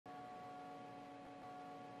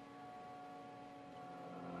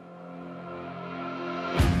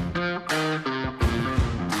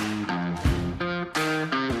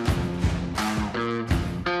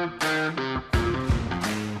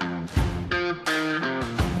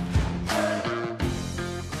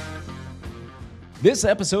This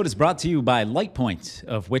episode is brought to you by LightPoint,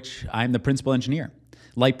 of which I'm the principal engineer.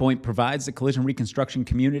 LightPoint provides the collision reconstruction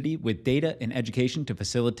community with data and education to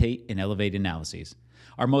facilitate and elevate analyses.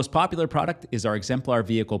 Our most popular product is our exemplar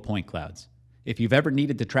vehicle point clouds. If you've ever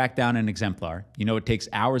needed to track down an exemplar, you know it takes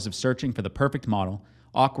hours of searching for the perfect model,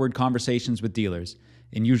 awkward conversations with dealers,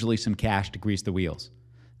 and usually some cash to grease the wheels.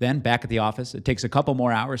 Then, back at the office, it takes a couple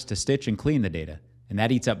more hours to stitch and clean the data, and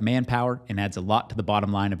that eats up manpower and adds a lot to the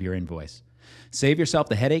bottom line of your invoice. Save yourself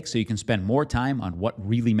the headache so you can spend more time on what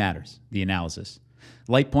really matters, the analysis.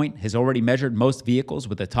 LightPoint has already measured most vehicles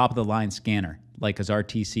with a top-of-the-line scanner, Leica's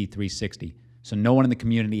RTC 360, so no one in the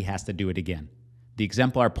community has to do it again. The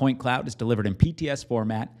exemplar point cloud is delivered in PTS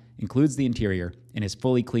format, includes the interior, and is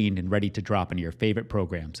fully cleaned and ready to drop into your favorite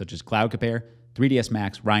programs such as Cloud Compare, 3ds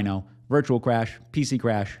Max, Rhino, Virtual Crash, PC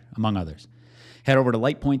Crash, among others. Head over to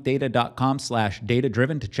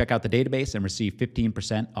lightpointdata.com/data-driven to check out the database and receive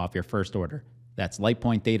 15% off your first order. That's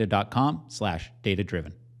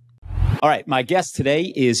lightpointdata.com/data-driven. All right, my guest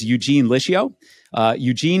today is Eugene Liscio.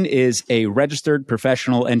 Eugene is a registered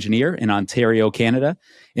professional engineer in Ontario, Canada,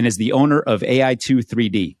 and is the owner of AI2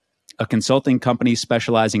 3D, a consulting company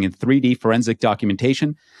specializing in 3D forensic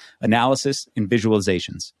documentation, analysis, and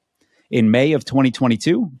visualizations. In May of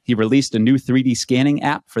 2022, he released a new 3D scanning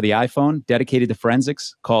app for the iPhone dedicated to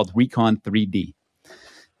forensics called Recon 3D.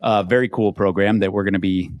 A very cool program that we're going to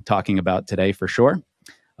be talking about today for sure.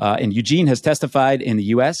 And Eugene has testified in the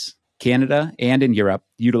US, Canada, and in Europe,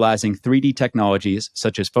 utilizing 3D technologies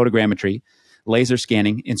such as photogrammetry, laser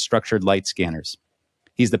scanning, and structured light scanners.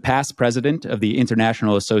 He's the past president of the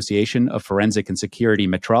International Association of Forensic and Security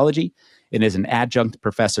Metrology and is an adjunct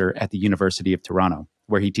professor at the University of Toronto,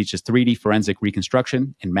 where he teaches 3D forensic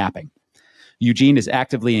reconstruction and mapping. Eugene is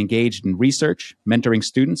actively engaged in research, mentoring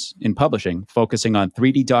students, and publishing, focusing on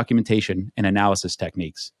 3D documentation and analysis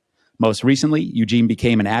techniques. Most recently, Eugene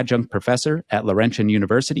became an adjunct professor at Laurentian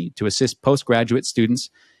University to assist postgraduate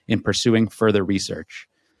students in pursuing further research.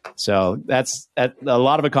 So that's a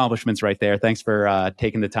lot of accomplishments right there. Thanks for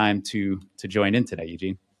taking the time to join in today,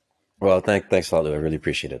 Eugene. Well, thanks a lot, Lou. I really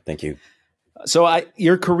appreciate it. Thank you. So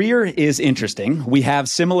your career is interesting. We have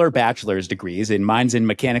similar bachelor's degrees, and mine's in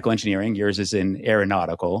mechanical engineering. Yours is in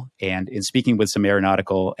aeronautical. And in speaking with some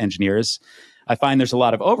aeronautical engineers, I find there's a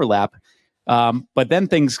lot of overlap. But then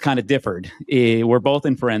things kind of differed. We're both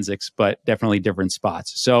in forensics, but definitely different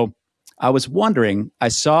spots. So I was wondering, I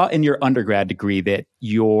saw in your undergrad degree that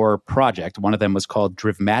your project, one of them was called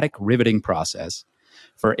Dramatic Riveting Process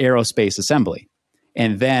for Aerospace Assembly.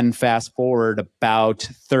 And then fast forward about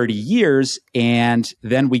 30 years, and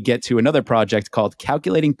then we get to another project called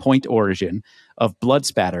Calculating Point Origin of Blood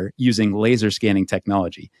Spatter using laser scanning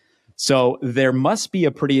technology. So there must be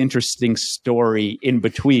a pretty interesting story in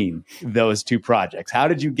between those two projects. How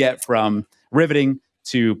did you get from riveting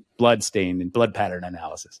to blood stain and blood pattern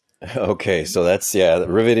analysis? Okay, so that's,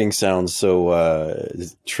 riveting sounds so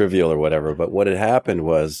trivial or whatever, but what had happened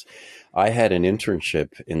was I had an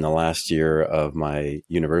internship in the last year of my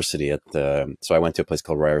university so I went to a place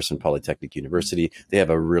called Ryerson Polytechnic University. They have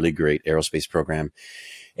a really great aerospace program.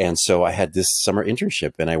 And so I had this summer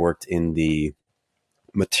internship and I worked in the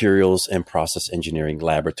materials and process engineering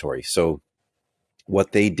laboratory. So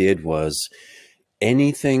what they did was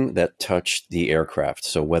anything that touched the aircraft.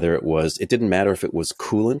 So whether it didn't matter if it was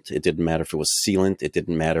coolant, it didn't matter if it was sealant, it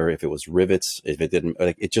didn't matter if it was rivets,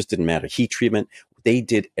 it just didn't matter. Heat treatment, they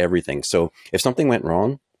did everything. So if something went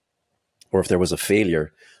wrong or if there was a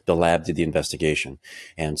failure, the lab did the investigation.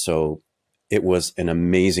 And so it was an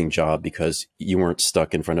amazing job because you weren't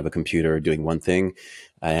stuck in front of a computer doing one thing.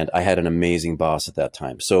 And I had an amazing boss at that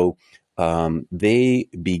time. So they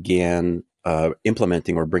began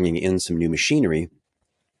implementing or bringing in some new machinery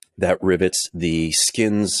that rivets the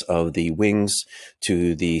skins of the wings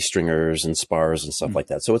to the stringers and spars and stuff like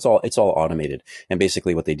that. So it's all automated. And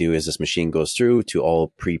basically what they do is this machine goes through to all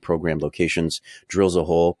pre-programmed locations, drills a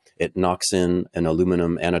hole, it knocks in an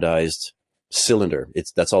aluminum anodized cylinder.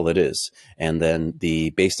 That's all it is. And then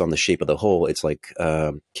based on the shape of the hole, it's like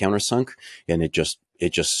countersunk, and it just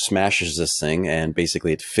smashes this thing and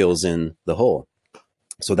basically it fills in the hole.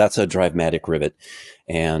 So that's a Drivematic rivet.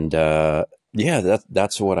 And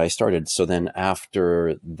that's what I started. So then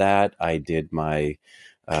after that, I did my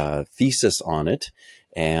thesis on it.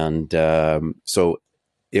 And so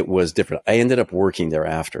it was different. I ended up working there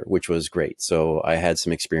after, which was great. So I had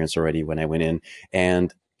some experience already when I went in,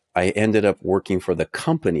 and I ended up working for the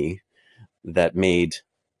company that made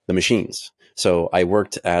the machines. So I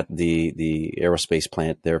worked at the aerospace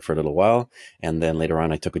plant there for a little while. And then later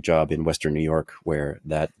on, I took a job in Western New York where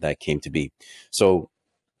that came to be. So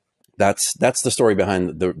that's the story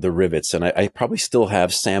behind the rivets. And I probably still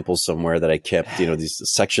have samples somewhere that I kept, these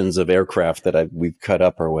sections of aircraft that we've cut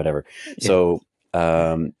up or whatever. Yeah. So,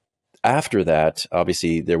 after that,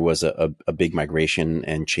 obviously there was a big migration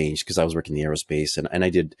and change because I was working in the aerospace, and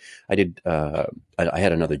I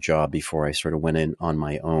had another job before I sort of went in on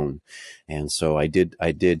my own. And so I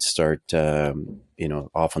did start,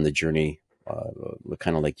 off on the journey,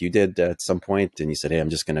 kind of like you did at some point. And you said, hey, I'm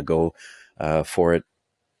just going to go, for it.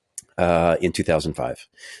 In 2005.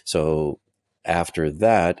 So after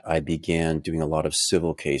that, I began doing a lot of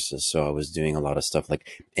civil cases. So I was doing a lot of stuff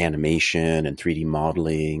like animation and 3D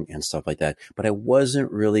modeling and stuff like that. But I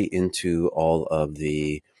wasn't really into all of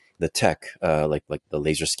the tech, like the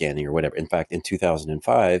laser scanning or whatever. In fact, in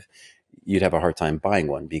 2005, you'd have a hard time buying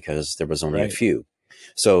one because there was only a few.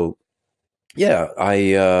 So yeah,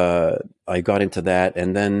 I got into that,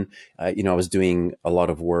 and then I was doing a lot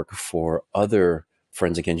of work for other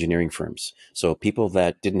forensic engineering firms. So people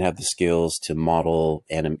that didn't have the skills to model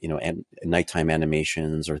and nighttime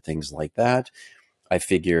animations or things like that. I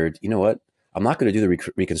figured, you know what? I'm not going to do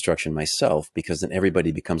the reconstruction myself because then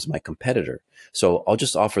everybody becomes my competitor. So I'll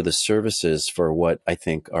just offer the services for what I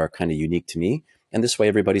think are kind of unique to me, and this way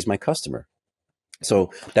everybody's my customer. So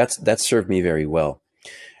that served me very well.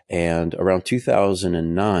 And around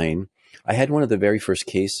 2009, I had one of the very first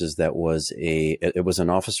cases that was it was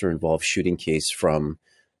an officer involved shooting case from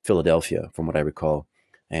Philadelphia, from what I recall.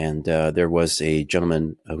 And there was a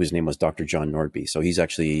gentleman whose name was Dr. John Nordby. So he's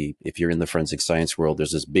actually, if you're in the forensic science world,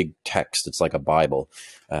 there's this big text. It's like a Bible,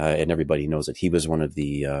 and everybody knows it. He was one of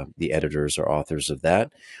the editors or authors of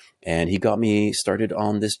that. And he got me started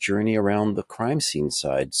on this journey around the crime scene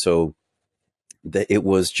side. So it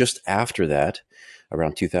was just after that,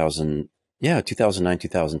 around 2009,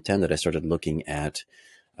 2010, that I started looking at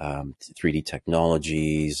 3D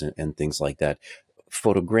technologies and things like that.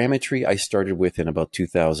 Photogrammetry, I started with in about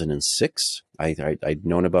 2006. I'd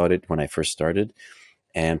known about it when I first started.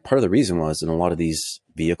 And part of the reason was in a lot of these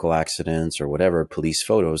vehicle accidents or whatever, police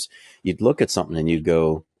photos, you'd look at something and you'd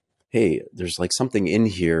go, hey, there's like something in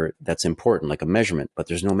here that's important, like a measurement, but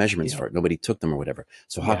there's no measurements for it. Nobody took them or whatever.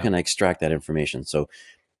 So how can I extract that information? So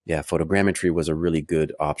yeah, photogrammetry was a really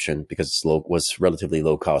good option because it was relatively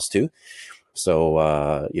low cost too. So,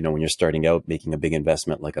 when you're starting out making a big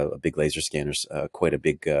investment, like a big laser scanner, quite a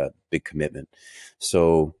big commitment.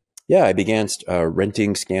 So yeah, I began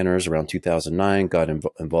renting scanners around 2009, got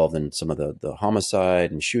involved in some of the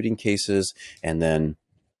homicide and shooting cases. And then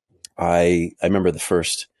I remember the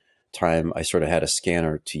first time I sort of had a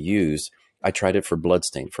scanner to use, I tried it for a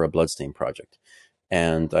bloodstain project.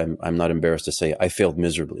 And I'm not embarrassed to say I failed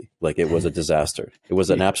miserably. Like it was a disaster. It was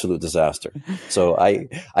an absolute disaster. So I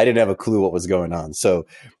didn't have a clue what was going on. So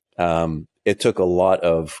it took a lot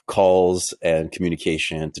of calls and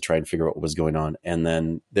communication to try and figure out what was going on. And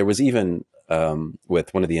then there was even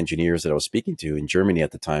with one of the engineers that I was speaking to in Germany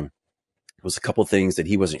at the time, there was a couple things that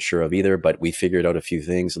he wasn't sure of either, but we figured out a few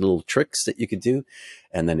things, little tricks that you could do.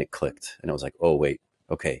 And then it clicked. And I was like, oh, wait.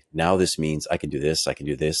 Okay, now this means I can do this, I can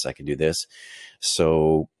do this, I can do this.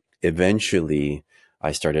 So eventually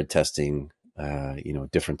I started testing,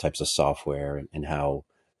 different types of software and how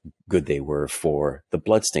good they were for the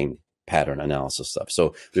bloodstain pattern analysis stuff.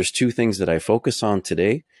 So there's two things that I focus on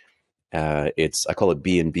today. I call it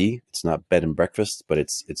B&B. It's not bed and breakfast, but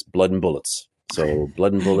it's blood and bullets. So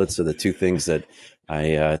blood and bullets are the two things that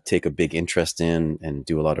I take a big interest in and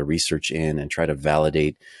do a lot of research in and try to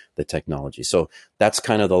validate the technology. So that's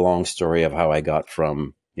kind of the long story of how I got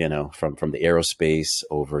from the aerospace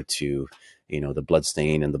over to, the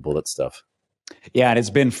bloodstain and the bullet stuff. Yeah, and it's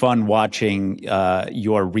been fun watching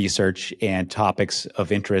your research and topics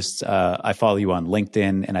of interest. I follow you on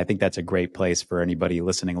LinkedIn, and I think that's a great place for anybody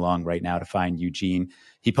listening along right now to find Eugene.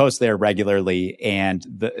 He posts there regularly, and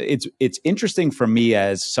it's interesting for me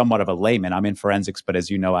as somewhat of a layman. I'm in forensics, but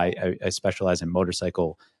as you know, I specialize in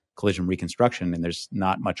motorcycle collision reconstruction, and there's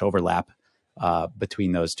not much overlap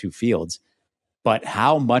between those two fields. But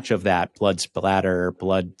how much of that blood splatter,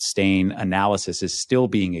 blood stain analysis is still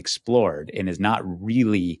being explored and is not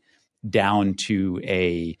really down to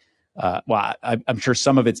I'm sure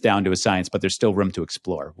some of it's down to a science, but there's still room to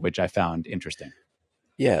explore, which I found interesting.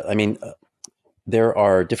 Yeah, I mean, there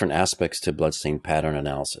are different aspects to bloodstain pattern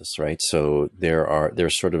analysis, right? So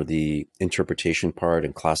there's sort of the interpretation part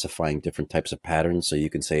and classifying different types of patterns. So you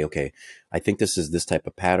can say, okay, I think this is this type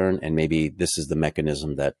of pattern, and maybe this is the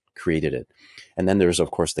mechanism that created it. And then there's,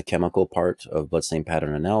 of course, the chemical part of bloodstain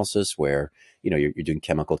pattern analysis, where you're doing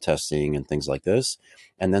chemical testing and things like this.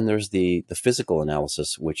 And then there's the physical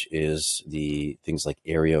analysis, which is the things like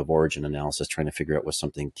area of origin analysis, trying to figure out where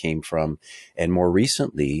something came from. And more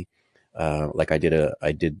recently, like I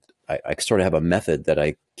sort of have a method that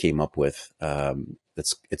I came up with.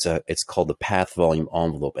 It's called the path volume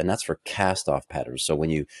envelope, and that's for cast off patterns. So when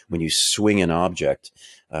you swing an object,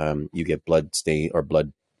 you get blood stain or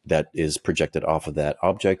blood that is projected off of that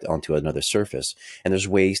object onto another surface. And there's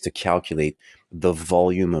ways to calculate the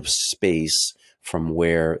volume of space from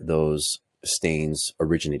where those stains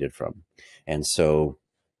originated from. And so,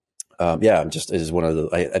 yeah, it is one of the,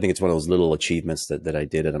 I think it's one of those little achievements that I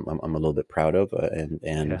did, and I'm a little bit proud of.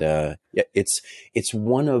 Yeah, it's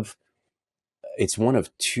one of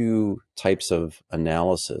two types of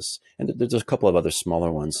analysis, and there's a couple of other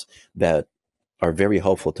smaller ones that are very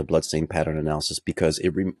helpful to bloodstain pattern analysis because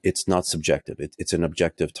it's not subjective. It's an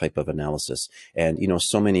objective type of analysis. And,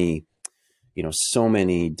 so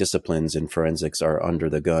many disciplines in forensics are under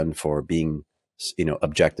the gun for being,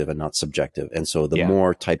 objective and not subjective. And so the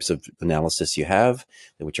more types of analysis you have,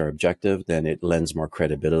 which are objective, then it lends more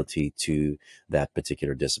credibility to that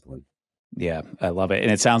particular discipline. Yeah, I love it.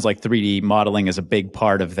 And it sounds like 3D modeling is a big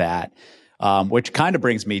part of that. Which kind of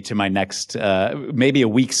brings me to my next, maybe a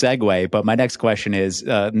weak segue, but my next question is,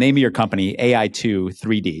 name of your company, AI2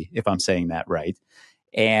 3D, if I'm saying that right.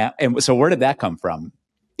 And so where did that come from?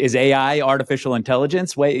 Is AI artificial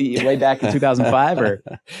intelligence way back in 2005 or?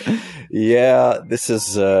 Yeah, this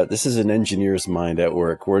is an engineer's mind at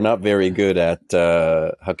work. We're not very good at,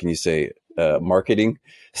 how can you say, marketing.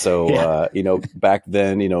 So, back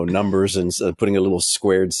then, numbers and putting a little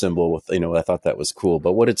squared symbol with, I thought that was cool.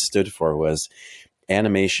 But what it stood for was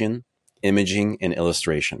animation, imaging, and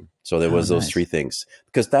illustration. So there was those three things,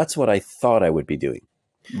 because that's what I thought I would be doing.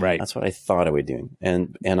 Right. That's what I thought I would be doing.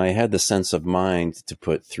 And I had the sense of mind to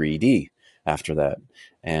put 3D after that.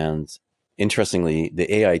 And interestingly, the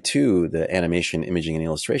AI2, the animation, imaging, and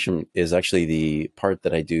illustration, is actually the part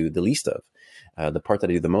that I do the least of. The part that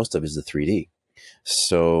I do the most of is the 3D.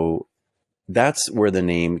 So that's where the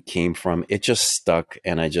name came from. It just stuck,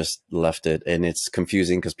 and I just left it. And it's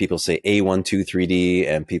confusing because people say A12 3D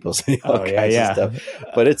and people say all kinds of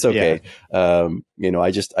stuff, but it's okay.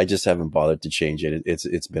 I just haven't bothered to change it.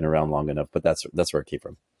 It's been around long enough, but that's where it came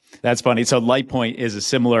from. That's funny. So LightPoint is a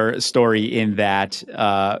similar story in that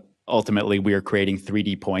ultimately we are creating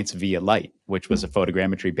 3D points via light, which was a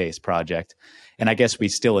photogrammetry based project. And I guess we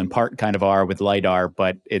still in part kind of are with LiDAR,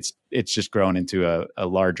 but it's just grown into a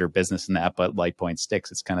larger business than that. But LightPoint sticks.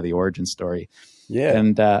 It's kind of the origin story. Yeah.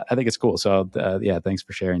 And I think it's cool. So thanks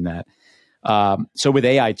for sharing that. So with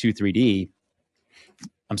AI2 3D,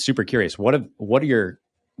 I'm super curious. What do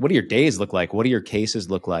your days look like? What do your cases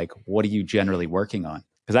look like? What are you generally working on?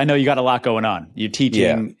 Because I know you got a lot going on. You're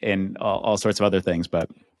teaching and all sorts of other things, but.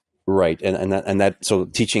 Right. So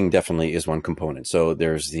teaching definitely is one component. So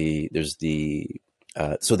there's the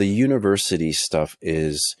university stuff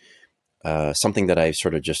is something that I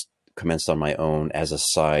sort of just commenced on my own as a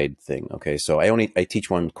side thing. Okay. So I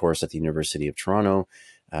teach one course at the University of Toronto.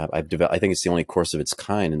 I think it's the only course of its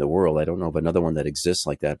kind in the world. I don't know of another one that exists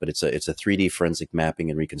like that, but it's a 3D forensic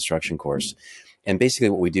mapping and reconstruction course. And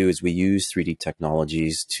basically what we do is we use 3D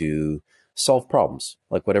technologies to solve problems,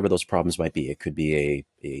 like whatever those problems might be. It could be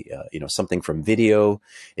something from video.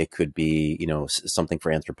 It could be, something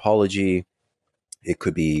for anthropology. It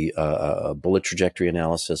could be a bullet trajectory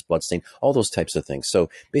analysis, bloodstain, all those types of things. So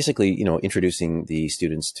basically, introducing the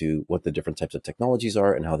students to what the different types of technologies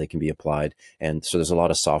are and how they can be applied. And so there's a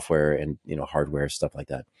lot of software and, hardware, stuff like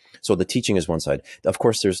that. So the teaching is one side. Of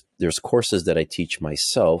course, there's courses that I teach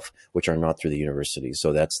myself, which are not through the university.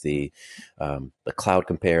 So that's the cloud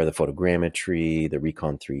compare, the photogrammetry, the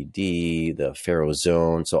recon 3D, the Faro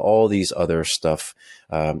zone. So all these other stuff,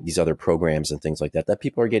 these other programs and things like that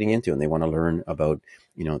people are getting into, and they want to learn about,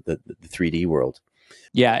 the 3D world.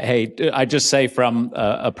 Yeah. Hey, I just say from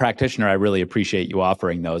a practitioner, I really appreciate you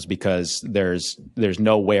offering those because there's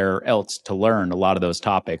nowhere else to learn a lot of those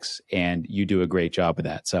topics, and you do a great job with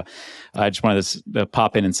that. So I just wanted to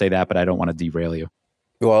pop in and say that, but I don't want to derail you.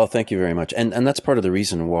 Well, thank you very much. And that's part of the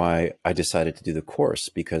reason why I decided to do the course,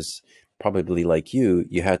 because probably like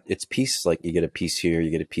it's piece, like you get a piece here,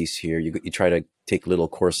 you get a piece here, you try to take little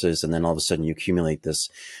courses, and then all of a sudden you accumulate this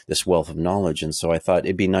wealth of knowledge. And so I thought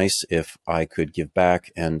it'd be nice if I could give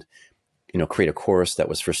back and, create a course that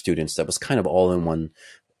was for students that was kind of all in one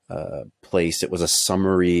place. It was a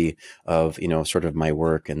summary of, sort of my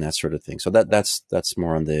work and that sort of thing. So that's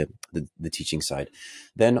more on the teaching side.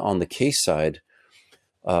 Then on the case side,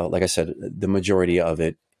 like I said, the majority of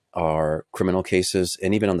it are criminal cases,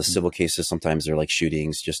 and even on the civil cases, sometimes they're like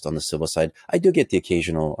shootings just on the civil side. I do get the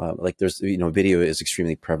occasional, like there's, video is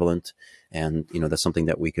extremely prevalent, and, that's something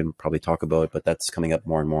that we can probably talk about, but that's coming up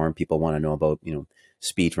more and more, and people want to know about,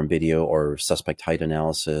 speed from video or suspect height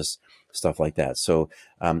analysis, stuff like that. So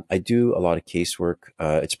I do a lot of casework.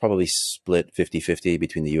 It's probably split 50-50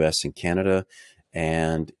 between the US and Canada.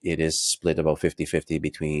 And it is split about 50-50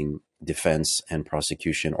 between defense and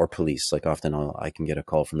prosecution or police. Like often I can get a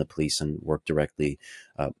call from the police and work directly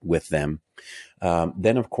with them.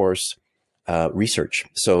 Then, of course, research.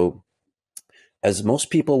 So as most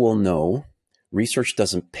people will know, research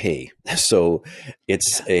doesn't pay. So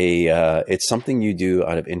it's it's something you do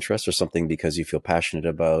out of interest or something because you feel passionate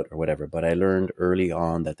about or whatever. But I learned early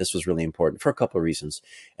on that this was really important for a couple of reasons.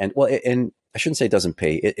 And well, and I shouldn't say it doesn't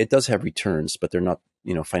pay. It does have returns, but they're not,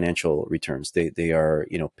 financial returns. They are,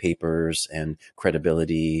 papers and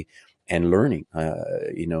credibility and learning.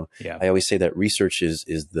 I always say that research is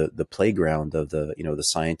the playground of the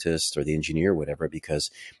scientist or the engineer, whatever,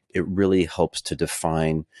 because it really helps to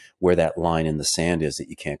define where that line in the sand is that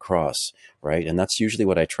you can't cross, right? And that's usually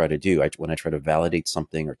what I try to do. When I try to validate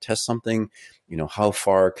something or test something, how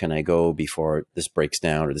far can I go before this breaks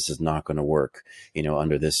down or this is not going to work,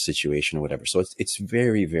 under this situation or whatever. So it's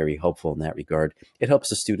very, very helpful in that regard. It helps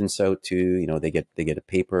the students out too. They get a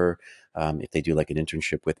paper. If they do like an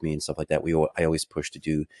internship with me and stuff like that, I always push to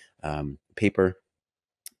do paper.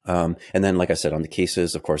 And then, like I said, on the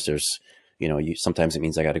cases, of course, there's, sometimes it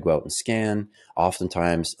means I got to go out and scan.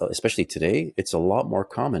 Oftentimes, especially today, it's a lot more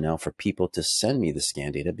common now for people to send me the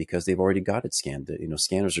scan data because they've already got it scanned.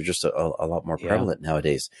 Scanners are just a lot more prevalent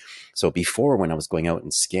nowadays. So before, when I was going out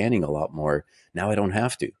and scanning a lot more, now I don't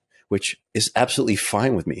have to, which is absolutely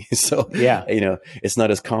fine with me. So, it's not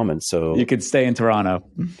as common. So you could stay in Toronto.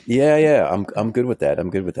 Yeah. I'm good with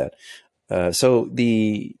that. So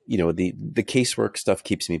the casework stuff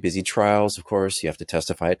keeps me busy. Trials, of course, you have to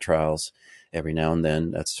testify at trials every now and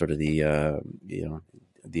then. That's sort of well,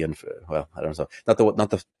 I don't know, not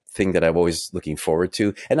the thing that I'm always looking forward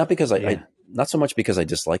to, and not because I not so much because I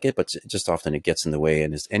dislike it, but just often it gets in the way.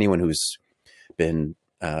 And as anyone who's been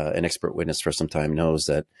an expert witness for some time knows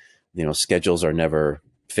that schedules are never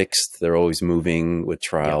fixed; they're always moving with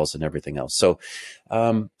trials and everything else. So.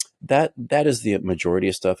 That is the majority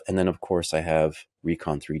of stuff. And then, of course, I have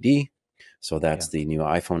Recon 3D. So that's the new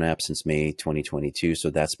iPhone app since May 2022.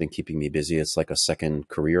 So that's been keeping me busy. It's like a second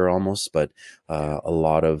career almost, but a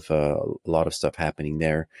lot of stuff happening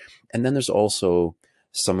there. And then there's also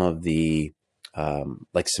some of the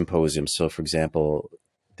like symposiums. So, for example,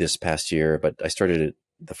 this past year, but I started it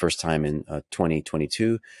the first time in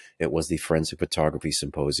 2022. It was the Forensic Photography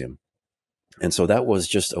Symposium. And so that was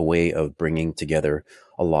just a way of bringing together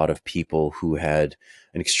a lot of people who had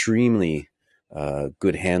an extremely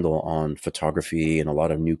good handle on photography and a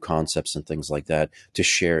lot of new concepts and things like that to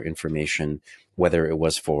share information, whether it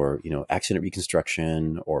was for, accident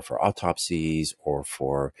reconstruction or for autopsies or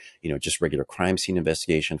for, just regular crime scene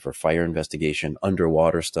investigation, for fire investigation,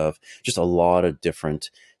 underwater stuff, just a lot of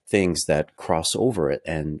different things that cross over it,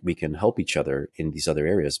 and we can help each other in these other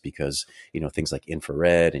areas because things like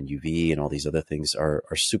infrared and UV and all these other things are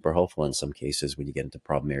super helpful in some cases when you get into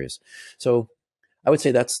problem areas. So I would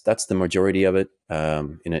say that's the majority of it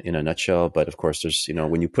in a nutshell. But of course, there's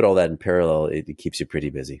when you put all that in parallel, it keeps you pretty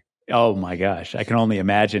busy. Oh my gosh, I can only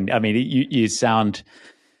imagine. I mean, you sound.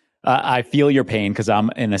 I feel your pain because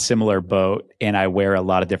I'm in a similar boat and I wear a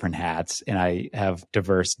lot of different hats and I have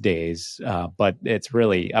diverse days. But it's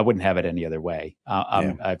really, I wouldn't have it any other way.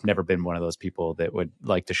 I've never been one of those people that would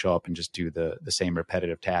like to show up and just do the same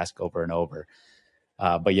repetitive task over and over.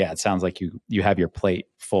 But yeah, it sounds like you have your plate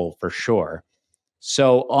full for sure.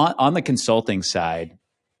 So on the consulting side,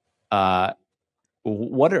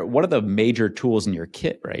 what are the major tools in your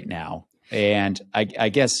kit right now? And I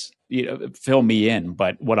guess, fill me in,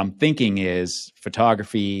 but what I'm thinking is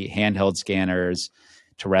photography, handheld scanners,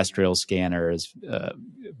 terrestrial scanners,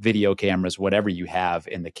 video cameras, whatever you have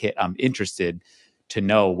in the kit. I'm interested to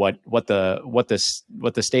know what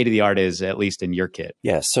the state of the art is, at least in your kit.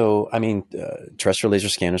 Yeah. So, I mean, terrestrial laser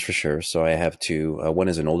scanners for sure. So I have two. One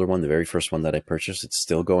is an older one, the very first one that I purchased. It's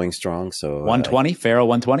still going strong. So 120, Faro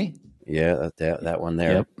 120. Yeah, that one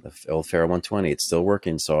there, the old Faro 120. It's still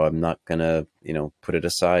working, so I'm not gonna, put it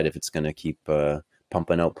aside if it's gonna keep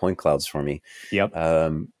pumping out point clouds for me. Yep.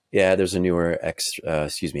 Yeah, there's a newer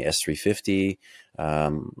S350.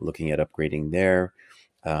 Looking at upgrading there.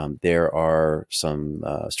 There are some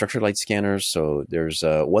structured light scanners. So there's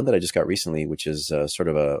one that I just got recently, which is sort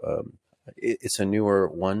of it's a newer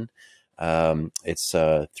one. It's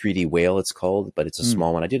a 3D whale, it's called, but it's a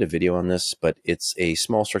small one. I did a video on this, but it's a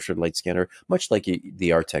small structured light scanner, much like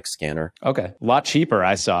the Artex scanner. Okay. A lot cheaper,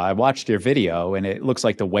 I saw. I watched your video, and it looks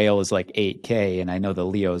like the whale is like 8K, and I know the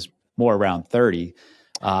Leo's more around 30.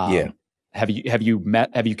 Yeah. Have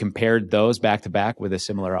you compared those back to back with a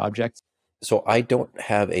similar object? So I don't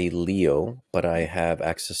have a Leo, but I have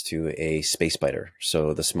access to a Space Spider,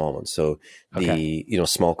 so the small ones. So Okay. the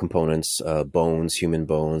small components, bones, human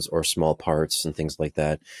bones, or small parts and things like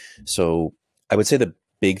that. So I would say the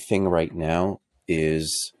big thing right now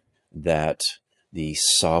is that the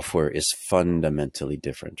software is fundamentally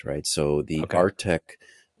different, right? So the Okay.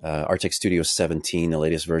 Artec Studio 17, the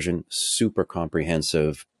latest version, super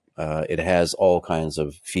comprehensive. It has all kinds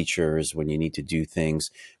of features when you need to do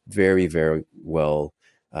things, very, very well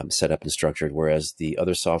set up and structured. Whereas the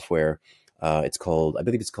other software, I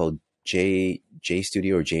believe it's called J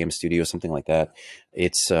Studio or JM Studio, something like that.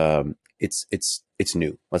 It's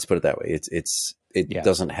new. Let's put it that way. It Yeah.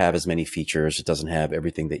 doesn't have as many features. It doesn't have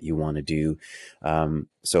everything that you want to do.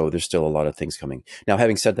 So there's still a lot of things coming. Now,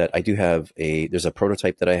 having said that, there's a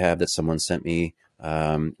prototype that I have that someone sent me,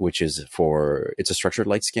 which is it's a structured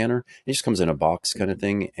light scanner. It just comes in a box kind of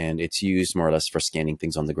thing, and it's used more or less for scanning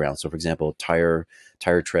things on the ground. So for example, tire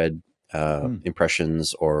tread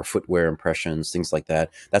impressions or footwear impressions, things like that.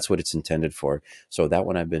 That's what it's intended for. So that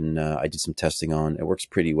one I did some testing on. It works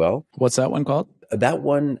pretty well. What's that one called? That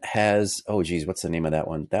one has, oh geez, what's the name of that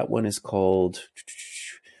one? That one is called,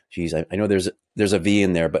 geez, I know there's a V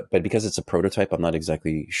in there, but because it's a prototype, I'm not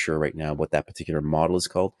exactly sure right now what that particular model is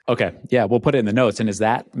called. Okay. Yeah, we'll put it in the notes. And is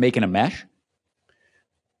that making a mesh?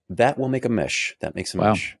 That will make a mesh. That makes a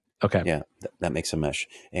mesh. Okay. Yeah, that makes a mesh.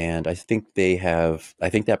 And I think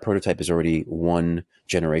that prototype is already one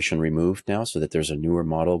generation removed now, so that there's a newer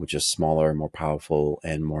model, which is smaller, more powerful,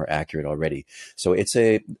 and more accurate already. So it's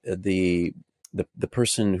the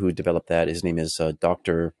person who developed that, his name is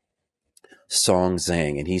Dr. Song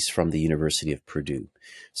Zhang, and he's from the University of Purdue.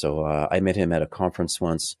 So I met him at a conference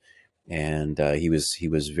once, and he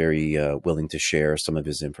was very willing to share some of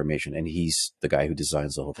his information. And he's the guy who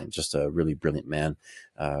designs the whole thing. Just a really brilliant man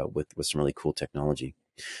with some really cool technology.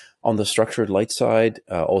 On the structured light side,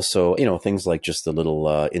 also things like just the little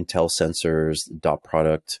Intel sensors, dot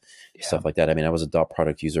product, stuff like that. I mean, I was a dot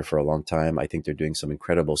product user for a long time. I think they're doing some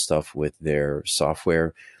incredible stuff with their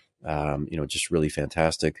software. Just really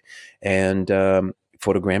fantastic. And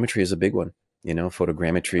photogrammetry is a big one.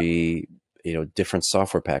 Photogrammetry, different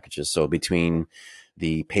software packages. So between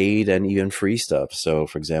the paid and even free stuff. So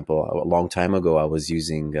for example, a long time ago, I was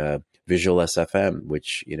using Visual SFM,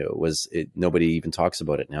 which, nobody even talks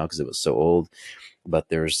about it now because it was so old. But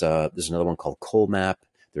there's another one called Colmap.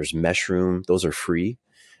 There's Meshroom. Those are free.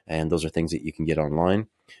 And those are things that you can get online.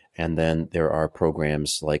 And then there are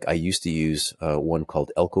programs like I used to use one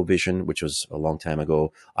called ElcoVision, which was a long time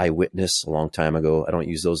ago. Eyewitness, a long time ago. I don't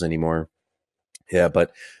use those anymore. Yeah,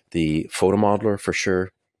 but the photo modeler for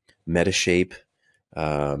sure. Metashape.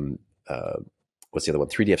 What's the other one?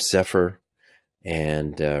 3DF Zephyr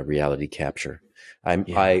and Reality Capture. I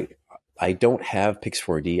don't have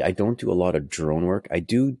Pix4D. I don't do a lot of drone work. I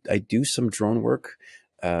do some drone work,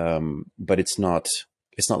 but it's not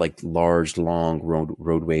like large, long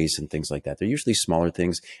roadways and things like that. They're usually smaller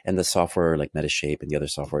things, and the software like Metashape and the other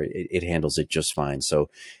software, it handles it just fine. So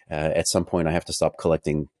at some point, I have to stop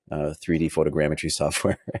collecting 3D photogrammetry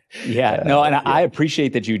software. Yeah, no, and I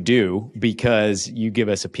appreciate that you do, because you give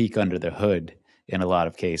us a peek under the hood in a lot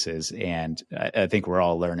of cases, and I think we're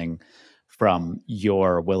all learning from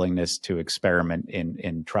your willingness to experiment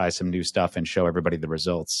and try some new stuff and show everybody the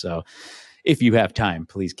results. So if you have time,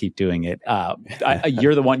 please keep doing it.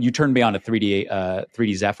 You're the one, you turned me on to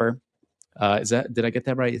 3D Zephyr. Did I get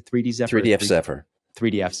that right? 3D Zephyr? 3DF Zephyr.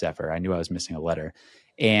 3DF Zephyr. I knew I was missing a letter.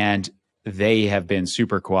 And they have been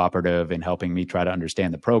super cooperative in helping me try to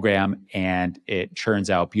understand the program, and it churns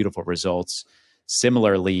out beautiful results.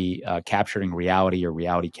 Similarly, capturing reality or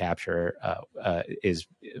reality capture is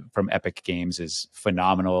from Epic Games is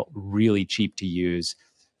phenomenal, really cheap to use,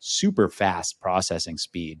 super fast processing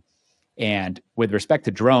speed. And with respect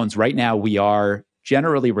to drones, right now we are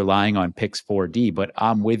generally relying on Pix4D, but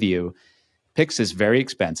I'm with you. Pix is very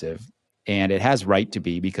expensive, and it has right to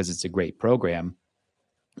be because it's a great program.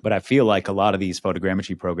 But I feel like a lot of these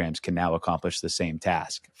photogrammetry programs can now accomplish the same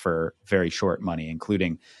task for very short money,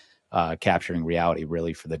 including capturing reality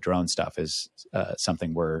really for the drone stuff is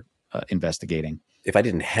something we're investigating. If I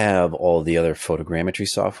didn't have all the other photogrammetry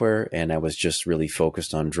software and I was just really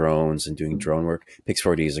focused on drones and doing drone work,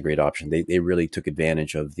 Pix4D is a great option. They really took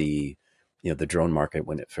advantage of the drone market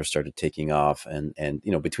when it first started taking off, and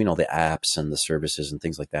between all the apps and the services and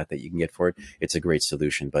things like that you can get for it, it's a great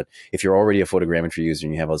solution. But if you're already a photogrammetry user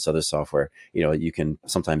and you have all this other software,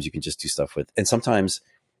 sometimes you can just do stuff with, and sometimes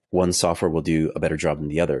one software will do a better job than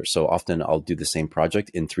the other. So often I'll do the same project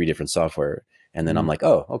in 3 different software, And then I'm Mm. like,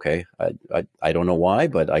 oh, okay. I don't know why,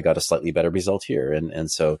 but I got a slightly better result here. And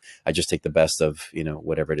so I just take the best of,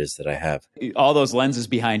 whatever it is that I have. All those lenses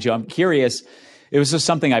behind you. I'm curious. It was just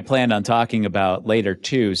something I planned on talking about later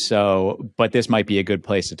too. So, but this might be a good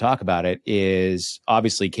place to talk about it. Is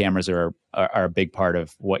obviously cameras are a big part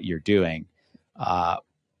of what you're doing. Uh,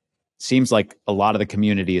 Seems like a lot of the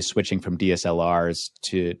community is switching from DSLRs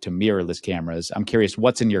to mirrorless cameras. I'm curious,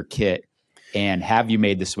 what's in your kit, and have you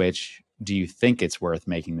made the switch? Do you think it's worth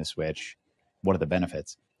making the switch? What are the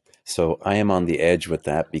benefits? So I am on the edge with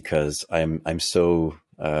that because I'm so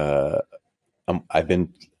I've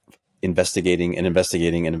been investigating and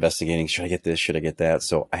investigating and investigating. Should I get this? Should I get that?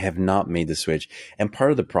 So I have not made the switch. And part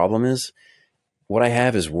of the problem is what I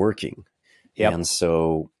have is working. Yep. And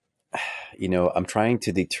so, I'm trying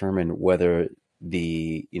to determine whether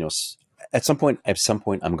at some point,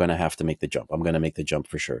 I'm going to have to make the jump. I'm going to make the jump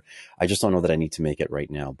for sure. I just don't know that I need to make it right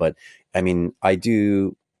now. But I mean, I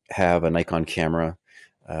do have a Nikon camera,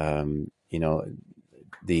 the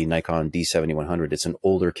Nikon D7100. It's an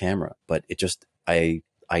older camera, but I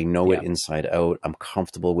know it inside out. I'm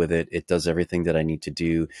comfortable with it. It does everything that I need to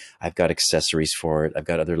do. I've got accessories for it. I've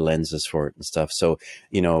got other lenses for it and stuff. So,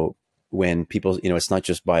 when people, it's not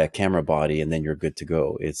just buy a camera body and then you're good to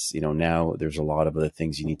go. It's, now there's a lot of other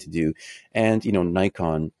things you need to do. And,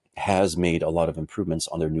 Nikon has made a lot of improvements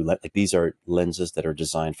on their new like these are lenses that are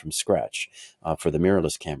designed from scratch for the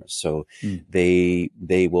mirrorless cameras. So they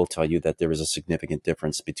will tell you that there is a significant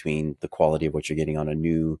difference between the quality of what you're getting on a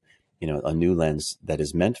new lens that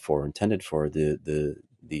is intended for the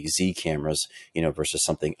Z cameras, versus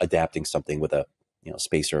adapting something with a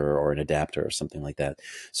spacer or an adapter or something like that.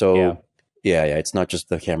 So yeah, it's not just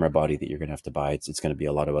the camera body that you're going to have to buy. It's going to be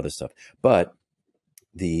a lot of other stuff. But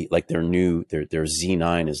their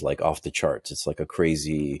Z9 is like off the charts. It's like a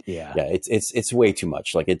crazy, it's way too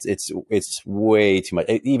much. Like it's way too much.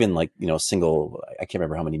 Even like, single, I can't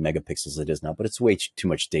remember how many megapixels it is now, but it's way too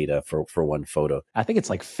much data for one photo. I think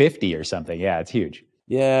it's like 50 or something. Yeah, it's huge.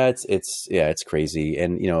 Yeah, it's crazy.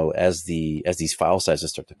 And, as these file sizes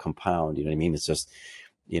start to compound, you know what I mean? It's just,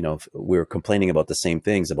 we're complaining about the same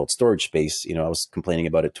things about storage space. I was complaining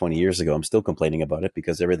about it 20 years ago. I'm still complaining about it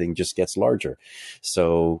because everything just gets larger.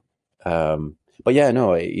 So, but yeah,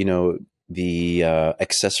 no, the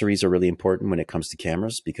accessories are really important when it comes to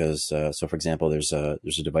cameras because, so for example, there's a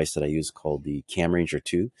device that I use called the Cam Ranger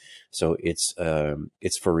 2. So it's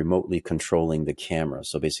for remotely controlling the camera.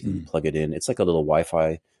 So basically you plug it in. It's like a little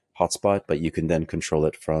Wi-Fi hotspot, but you can then control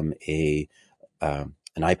it from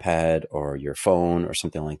an iPad or your phone or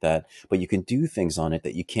something like that. But you can do things on it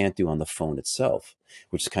that you can't do on the phone itself,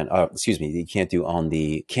 which is you can't do on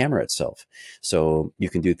the camera itself. So you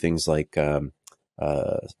can do things like,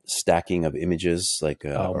 stacking of images, like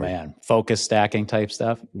focus stacking type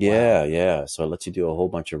stuff. Yeah. So it lets you do a whole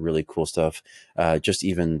bunch of really cool stuff. Just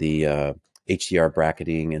even the HDR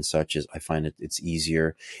bracketing and such I find it's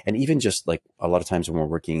easier. And even just like a lot of times when we're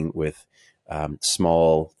working with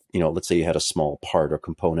small, let's say you had a small part or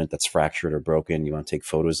component that's fractured or broken, you want to take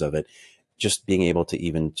photos of it. Just being able to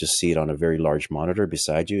even just see it on a very large monitor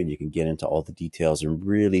beside you, and you can get into all the details and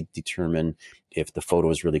really determine if the photo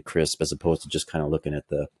is really crisp, as opposed to just kind of looking at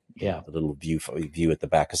the little view at the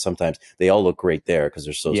back. Because sometimes they all look great there because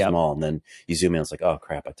they're so small, and then you zoom in, it's like, oh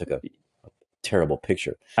crap, I took a terrible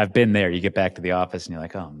picture. I've been there. You get back to the office and you're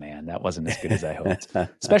like, oh man, that wasn't as good as I hoped.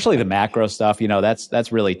 Especially the macro stuff,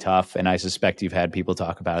 that's really tough. And I suspect you've had people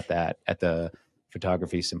talk about that at the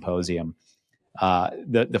photography symposium.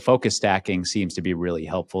 The focus stacking seems to be really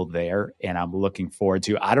helpful there, and I'm looking forward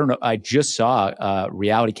to. I don't know. I just saw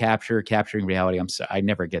reality capturing reality. I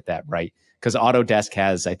never get that right because Autodesk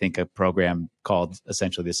has, I think, a program called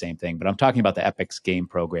essentially the same thing. But I'm talking about the Epix game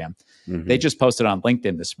program. They just posted on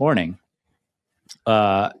LinkedIn this morning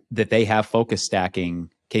that they have focus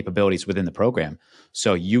stacking capabilities within the program,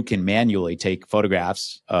 so you can manually take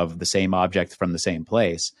photographs of the same object from the same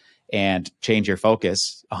place and change your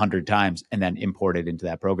focus 100 times and then import it into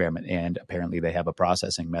that program. And apparently they have a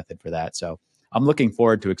processing method for that. So I'm looking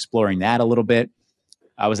forward to exploring that a little bit.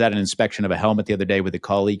 I was at an inspection of a helmet the other day with a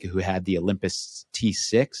colleague who had the Olympus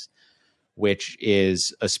T6, which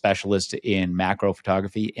is a specialist in macro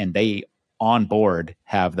photography. And they on board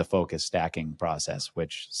have the focus stacking process,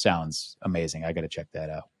 which sounds amazing. I got to check that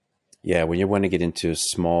out. Yeah, when you want to get into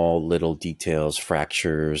small little details,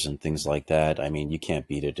 fractures and things like that, I mean, you can't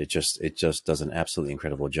beat it. It just does an absolutely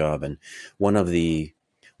incredible job. And one of the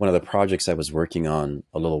projects I was working on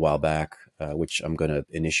a little while back, which I'm going to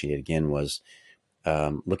initiate again, was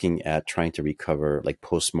looking at trying to recover like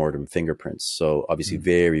post-mortem fingerprints. So obviously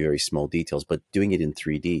very, very small details, but doing it in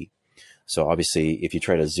 3D. So obviously, if you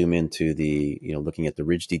try to zoom into the, looking at the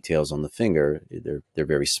ridge details on the finger, they're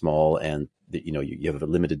very small, and you have a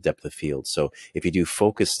limited depth of field. So if you do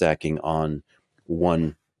focus stacking on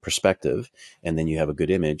one perspective, and then you have a good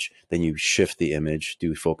image, then you shift the image,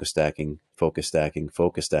 do focus stacking, focus stacking,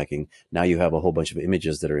 focus stacking. Now you have a whole bunch of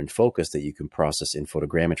images that are in focus that you can process in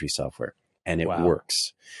photogrammetry software, and it Wow.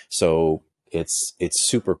 works. So it's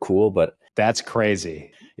super cool, but That's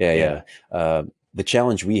crazy. yeah, Yeah. yeah. The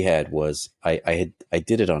challenge we had was I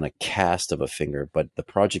did it on a cast of a finger, but the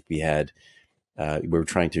project we had, we were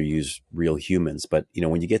trying to use real humans. But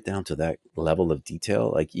when you get down to that level of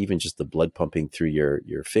detail, like even just the blood pumping through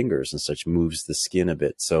your fingers and such moves the skin a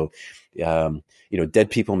bit. So, dead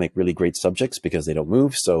people make really great subjects because they don't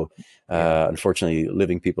move. So, unfortunately,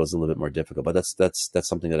 living people is a little bit more difficult. But that's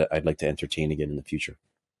something that I'd like to entertain again in the future.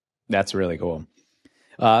 That's really cool.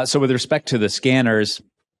 So with respect to the scanners,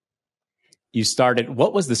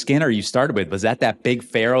 what was the scanner you started with? Was that big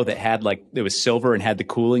Pharaoh that had it was silver and had the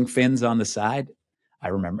cooling fins on the side? I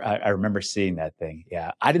remember seeing that thing.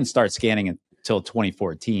 Yeah. I didn't start scanning until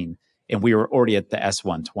 2014, and we were already at the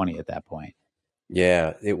S120 at that point.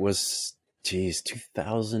 Yeah, it was,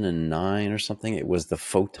 2009 or something. It was the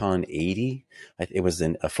Photon 80. It was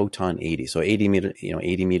a Photon 80. So 80 meter,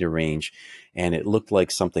 80 meter range. And it looked like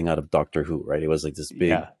something out of Doctor Who, right? It was like this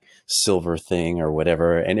big silver thing or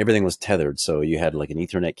whatever. And everything was tethered. So you had like an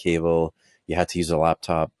Ethernet cable. You had to use a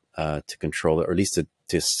laptop to control it, or at least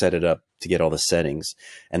to set it up to get all the settings.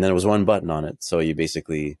 And then there was one button on it. So you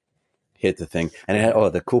basically hit the thing. And it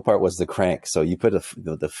had, the cool part was the crank. So you put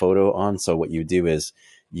the photo on. So what you do is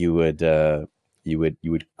you would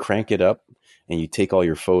crank it up, and you take all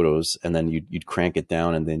your photos, and then you'd crank it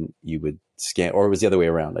down, and then you would scan, or it was the other way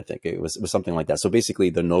around. I think it was something like that. So basically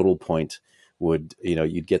the nodal point would,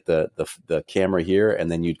 you'd get the camera here, and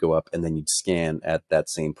then you'd go up, and then you'd scan at that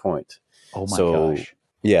same point. Oh my gosh.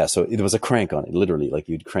 Yeah. So it was a crank on it, literally, like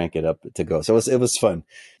you'd crank it up to go. So it was fun.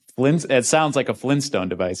 It sounds like a Flintstone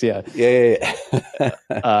device. Yeah. Yeah.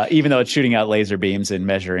 Even though it's shooting out laser beams and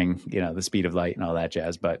measuring, the speed of light and all that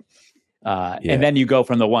jazz. But, and then you go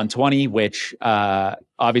from the 120, which,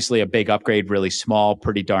 obviously a big upgrade, really small,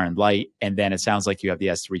 pretty darn light. And then it sounds like you have the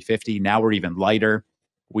S350. Now we're even lighter.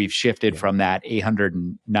 We've shifted from that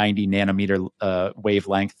 890 nanometer,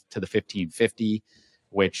 wavelength to the 1550,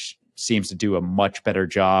 which seems to do a much better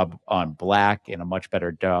job on black and a much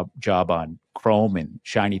better job on chrome and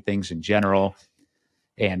shiny things in general,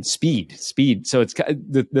 and speed. So it's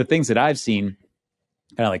the things that I've seen,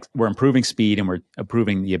 kind of like we're improving speed, and we're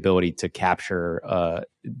improving the ability to capture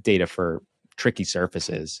data for tricky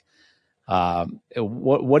surfaces.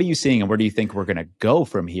 What are you seeing, and where do you think we're going to go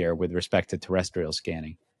from here with respect to terrestrial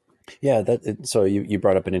scanning? Yeah, so you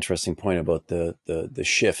brought up an interesting point about the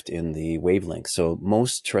shift in the wavelength. So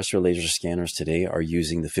most terrestrial laser scanners today are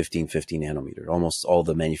using the 1550 nanometer. Almost all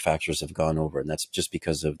the manufacturers have gone over, and that's just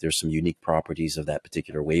because there's some unique properties of that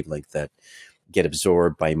particular wavelength that get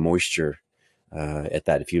absorbed by moisture. At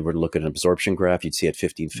that, if you were to look at an absorption graph, you'd see at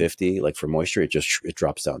 1550, like for moisture, it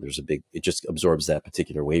drops down. It just absorbs that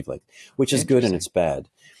particular wavelength, which is good and it's bad.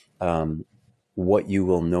 What you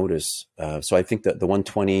will notice, so I think that the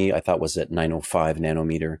 120 I thought was at 905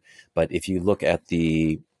 nanometer, but if you look at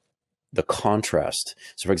the contrast,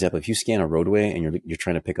 so for example, if you scan a roadway and you're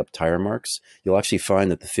trying to pick up tire marks, you'll actually find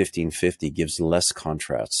that the 1550 gives less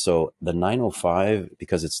contrast. So the 905,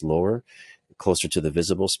 because it's lower, closer to the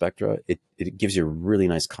visible spectra, it gives you a really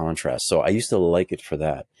nice contrast. So I used to like it for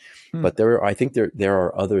that. But I think there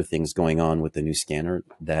are other things going on with the new scanner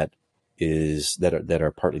that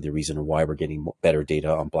are partly the reason why we're getting better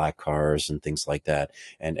data on black cars and things like that,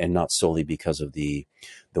 and not solely because of the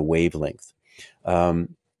wavelength.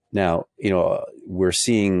 Now, we're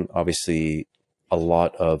seeing obviously a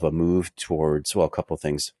lot of a move towards, well, a couple of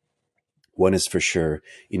things. One is for sure,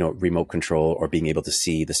 remote control, or being able to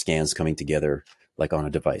see the scans coming together like on a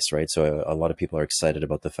device, right? So a lot of people are excited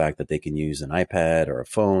about the fact that they can use an iPad or a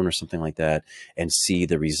phone or something like that and see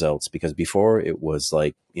the results. Because before it was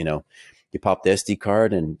like, you pop the SD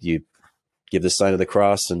card and you give the sign of the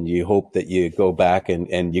cross and you hope that you go back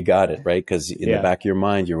and you got it, right? Because in the back of your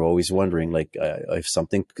mind, you're always wondering, like, if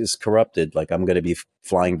something is corrupted, like I'm going to be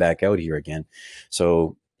flying back out here again.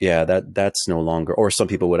 So yeah, that's no longer, or some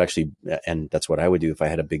people would actually, and that's what I would do if I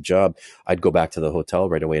had a big job. I'd go back to the hotel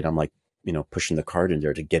right away, and I'm like, pushing the card in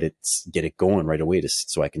there to get it going right away,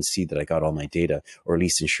 so I can see that I got all my data, or at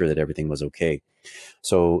least ensure that everything was okay.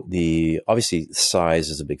 So obviously size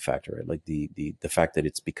is a big factor, right? Like the fact that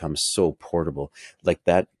it's become so portable, like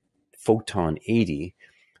that Photon 80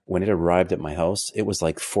 when it arrived at my house, it was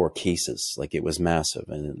like 4 cases. Like it was massive,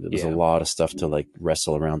 and it was a Yeah. lot of stuff to like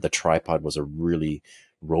wrestle around. The tripod was a really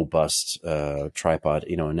robust tripod,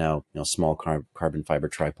 and now small carbon fiber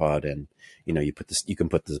tripod, and you can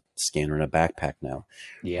put the scanner in a backpack now.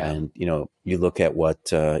 Yeah. And you look at what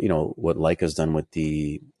Leica's done with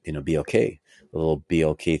the BLK, the little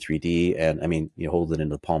BLK 3D, and I mean, you hold it in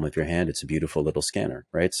the palm of your hand. It's a beautiful little scanner,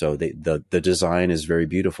 right? So the design is very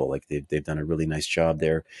beautiful. Like they've done a really nice job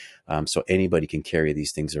there. So anybody can carry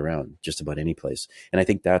these things around just about any place, and I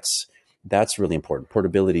think that's really important.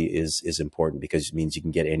 Portability is important because it means you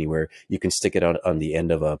can get anywhere. You can stick it out on the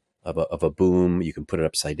end of a boom. You can put it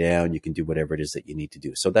upside down. You can do whatever it is that you need to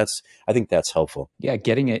do. So I think that's helpful. Yeah,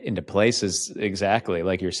 getting it into places, exactly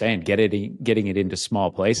like you're saying, getting it into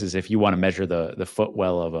small places. If you want to measure the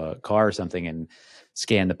footwell of a car or something and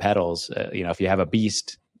scan the pedals, if you have a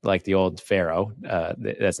beast like the old Pharaoh,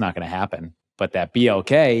 that's not going to happen. But that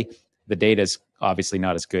BLK, the data's obviously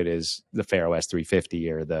not as good as the Pharaoh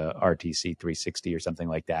S350 or the RTC 360 or something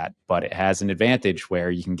like that. But it has an advantage where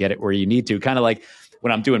you can get it where you need to. Kind of like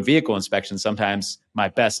when I'm doing vehicle inspections, sometimes my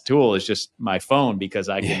best tool is just my phone because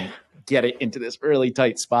I can get it into this really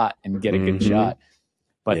tight spot and get a good shot.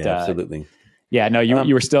 But yeah, absolutely. Yeah, no,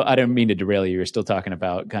 you were still, I didn't mean to derail you. You were still talking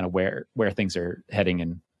about kind of where things are heading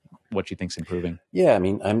and what you think's improving. Yeah, I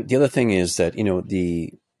mean, the other thing is that,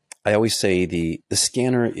 I always say the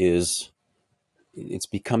scanner it's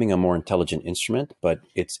becoming a more intelligent instrument, but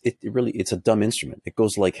it's a dumb instrument. It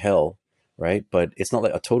goes like hell, right? But it's not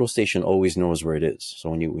like a total station always knows where it is. So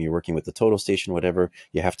when you're working with the total station, whatever,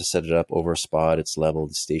 you have to set it up over a spot. It's level,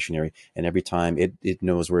 it's stationary, and every time it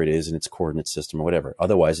knows where it is in its coordinate system or whatever.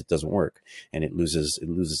 Otherwise, it doesn't work, and it loses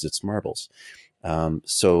its marbles.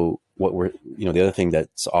 So the other thing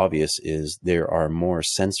that's obvious is there are more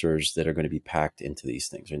sensors that are going to be packed into these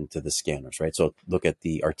things, into the scanners, right? So look at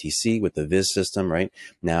the RTC with the Viz system, right?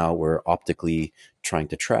 Now we're optically trying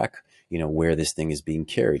to track, where this thing is being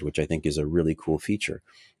carried, which I think is a really cool feature.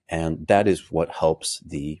 And that is what helps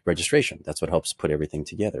the registration. That's what helps put everything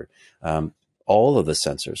together. All of the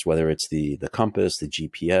sensors, whether it's the compass, the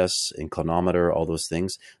GPS, inclinometer, all those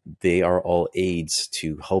things, they are all aids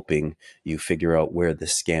to helping you figure out where the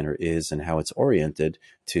scanner is and how it's oriented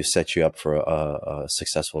to set you up for a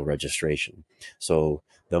successful registration. So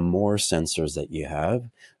the more sensors that you have,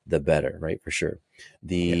 the better, right? For sure.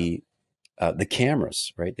 The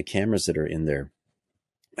cameras, right? The cameras that are in there.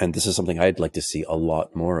 And this is something I'd like to see a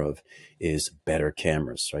lot more of, is better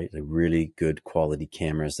cameras, right? The really good quality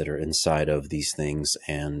cameras that are inside of these things,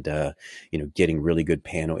 and getting really good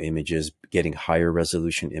pano images, getting higher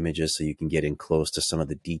resolution images so you can get in close to some of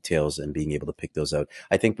the details and being able to pick those out.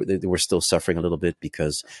 I think we're still suffering a little bit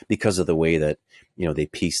because of the way that they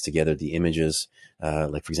piece together the images.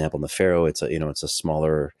 Like for example, in the Pharaoh, it's a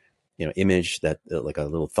smaller image that like a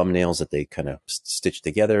little thumbnails that they kind of stitch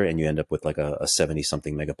together, and you end up with like a 70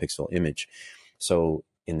 something megapixel image. So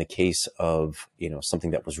in the case of, something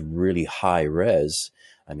that was really high res,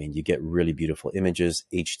 I mean, you get really beautiful images,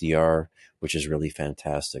 HDR, which is really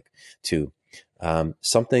fantastic too.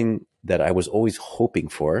 Something that I was always hoping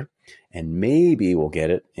for, and maybe we'll get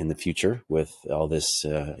it in the future with all this,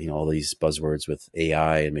 all these buzzwords with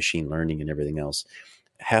AI and machine learning and everything else,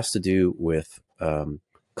 has to do with,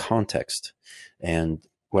 context. And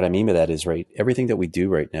what I mean by that is, right, everything that we do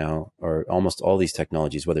right now, or almost all these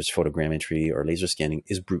technologies, whether it's photogrammetry or laser scanning,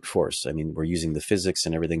 is brute force. I mean, we're using the physics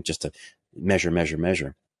and everything just to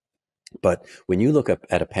measure. But when you look up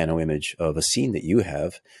at a pano image of a scene that you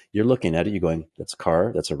have, you're looking at it, you're going, that's a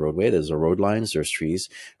car, that's a roadway, there's a road lines, there's trees,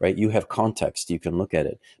 right? You have context, you can look at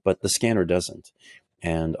it, but the scanner doesn't.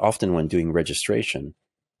 And often when doing registration,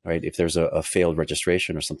 right, if there's a failed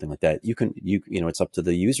registration or something like that, it's up to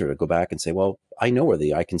the user to go back and say, well, I know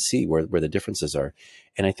I can see where the differences are.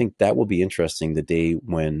 And I think that will be interesting the day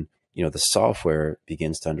when, the software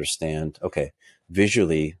begins to understand, okay,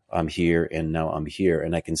 visually I'm here and now I'm here,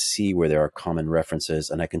 and I can see where there are common references,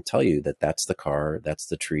 and I can tell you that that's the car, that's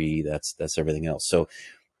the tree, that's everything else. So,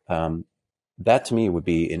 that to me would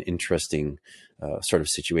be an interesting sort of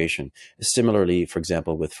situation. Similarly, for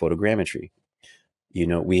example, with photogrammetry,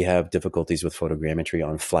 we have difficulties with photogrammetry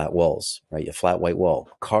on flat walls, right? A flat white wall,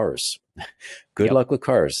 cars. Good Yep. luck with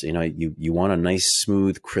cars. You want a nice,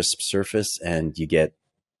 smooth, crisp surface, and you get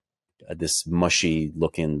this mushy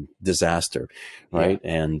looking disaster, right?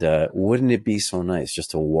 Yeah. And wouldn't it be so nice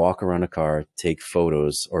just to walk around a car, take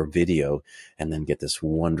photos or video, and then get this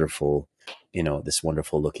wonderful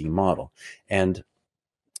looking model? And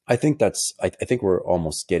I think I think we're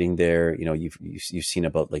almost getting there. You've seen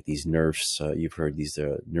about like these nerfs. You've heard these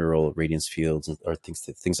neural radiance fields or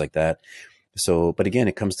things like that. So, but again,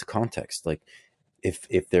 it comes to context. Like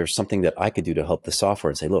if there's something that I could do to help the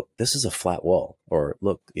software and say, look, this is a flat wall, or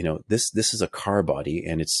look, this is a car body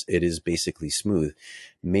and it is basically smooth.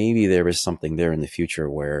 Maybe there is something there in the future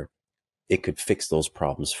where it could fix those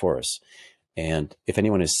problems for us. And if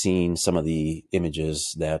anyone has seen some of the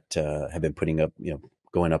images that have been putting up,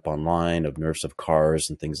 going up online of nerfs of cars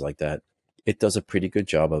and things like that, it does a pretty good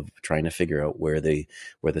job of trying to figure out where the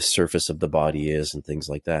surface of the body is and things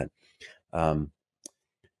like that.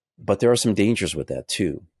 But there are some dangers with that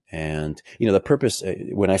too. And, the purpose,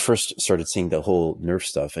 when I first started seeing the whole nerf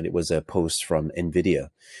stuff, and it was a post from NVIDIA,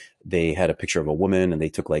 they had a picture of a woman and they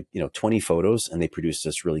took 20 photos and they produced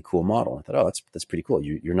this really cool model. I thought, oh, that's pretty cool.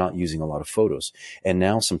 You're not using a lot of photos. And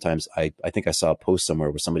now sometimes I think I saw a post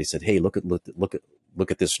somewhere where somebody said, hey, look at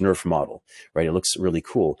this nerf model, right? It looks really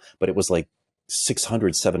cool. But it was like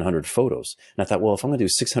 600, 700 photos. And I thought, well, if I'm going to do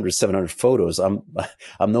 600, 700 photos, I'm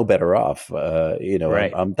no better off.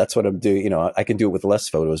 Right. That's what I'm doing. I can do it with less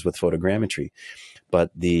photos with photogrammetry.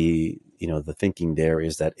 But the thinking there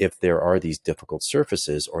is that if there are these difficult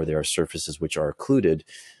surfaces, or there are surfaces which are occluded,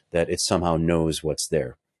 that it somehow knows what's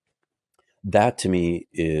there. That to me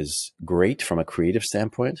is great from a creative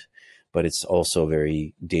standpoint, but it's also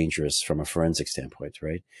very dangerous from a forensic standpoint,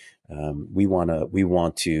 right? We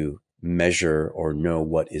want to measure or know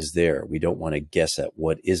what is there. We don't want to guess at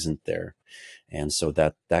what isn't there. And so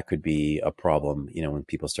that could be a problem, when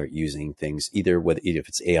people start using things, either if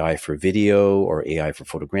it's AI for video or AI for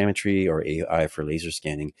photogrammetry or AI for laser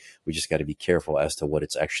scanning. We just got to be careful as to what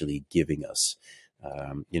it's actually giving us.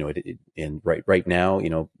 And right now,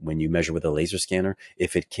 when you measure with a laser scanner,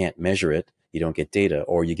 if it can't measure it, you don't get data,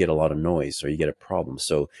 or you get a lot of noise, or you get a problem.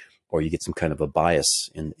 So, or you get some kind of a bias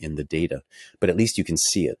in the data, but at least you can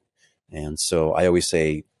see it. And so I always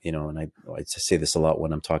say, and I say this a lot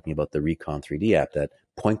when I'm talking about the Recon 3D app, that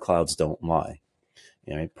point clouds don't lie.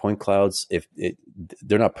 Point clouds,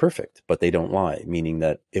 they're not perfect, but they don't lie, meaning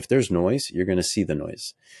that if there's noise, you're going to see the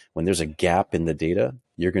noise. When there's a gap in the data,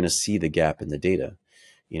 you're going to see the gap in the data.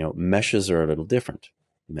 Meshes are a little different.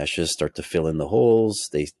 Meshes start to fill in the holes.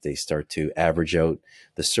 They start to average out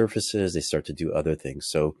the surfaces. They start to do other things.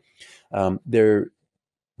 So there's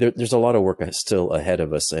a lot of work still ahead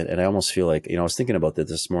of us. And I almost feel like, I was thinking about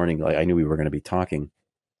this morning, I knew we were going to be talking,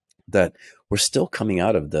 that we're still coming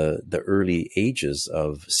out of the early ages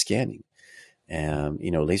of scanning.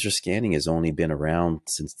 Laser scanning has only been around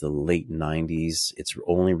since the late 90s. It's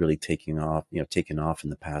only really taken off in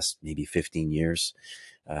the past maybe 15 years.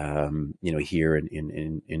 Here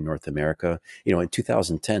in North America, in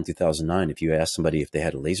 2010, 2009, if you asked somebody if they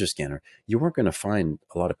had a laser scanner, you weren't going to find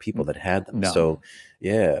a lot of people that had them. No. So,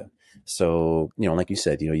 yeah. So, like you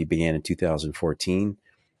said, you began in 2014,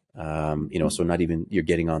 so not even, you're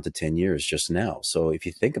getting on to 10 years just now. So if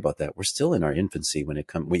you think about that, we're still in our infancy when it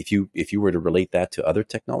comes, if you were to relate that to other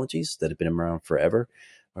technologies that have been around forever,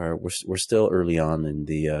 we're still early on in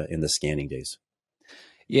the scanning days.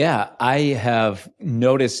 Yeah, I have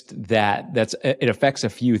noticed that it affects a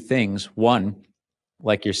few things. One,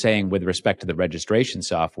 like you're saying, with respect to the registration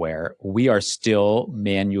software, we are still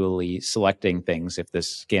manually selecting things if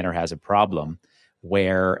this scanner has a problem.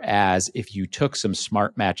 Whereas if you took some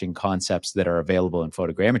smart matching concepts that are available in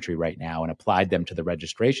photogrammetry right now and applied them to the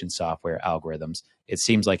registration software algorithms, it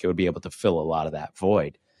seems like it would be able to fill a lot of that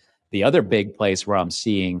void. The other big place where I'm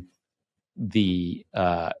seeing the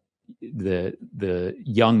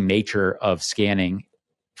young nature of scanning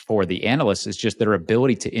for the analysts is just their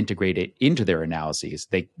ability to integrate it into their analyses.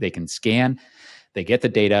 They can scan, they get the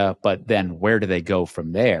data, but then where do they go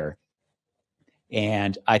from there?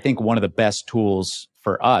 And I think one of the best tools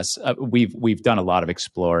for us, we've done a lot of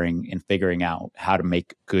exploring and figuring out how to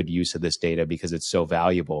make good use of this data because it's so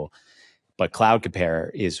valuable. But Cloud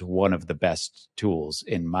Compare is one of the best tools,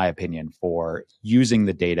 in my opinion, for using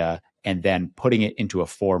the data and then putting it into a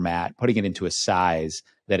format, putting it into a size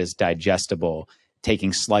that is digestible,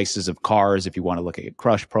 taking slices of cars if you want to look at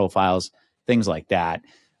crush profiles, things like that.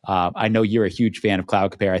 I know you're a huge fan of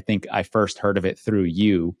Cloud Compare. I think I first heard of it through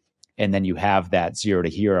you. And then you have that Zero to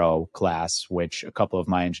Hero class, which a couple of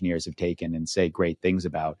my engineers have taken and say great things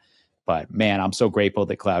about. But man, I'm so grateful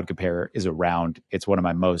that Cloud Compare is around. It's one of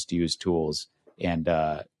my most used tools. And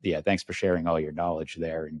yeah, thanks for sharing all your knowledge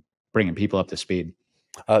there and bringing people up to speed.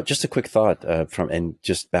 Just a quick thought and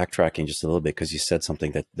just backtracking just a little bit, because you said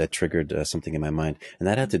something that triggered something in my mind. And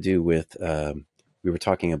that had to do with, we were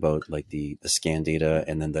talking about like the scan data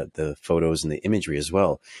and then the photos and the imagery as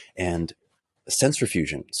well. And sensor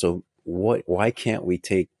fusion. So why can't we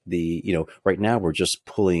take right now we're just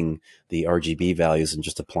pulling the RGB values and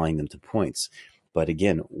just applying them to points. But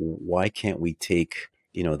again, why can't we take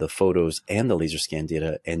the photos and the laser scan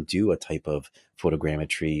data and do a type of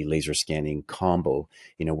photogrammetry laser scanning combo,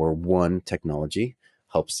 where one technology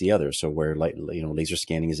helps the other. So where laser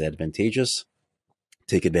scanning is advantageous,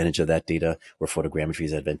 take advantage of that data, where photogrammetry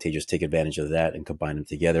is advantageous, take advantage of that and combine them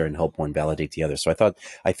together and help one validate the other. So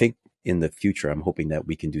I think in the future, I'm hoping that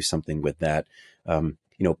we can do something with that.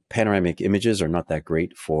 Panoramic images are not that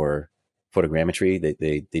great for photogrammetry.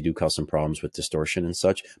 They do cause some problems with distortion and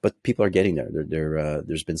such, but people are getting there.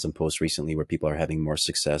 There's been some posts recently where people are having more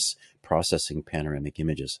success processing panoramic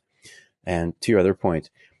images. And to your other point,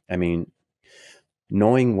 I mean,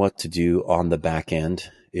 knowing what to do on the back end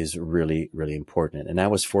is really, really important. And I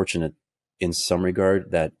was fortunate in some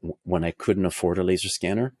regard that when I couldn't afford a laser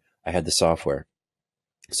scanner, I had the software.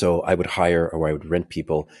 So I would hire or I would rent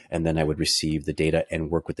people, and then I would receive the data and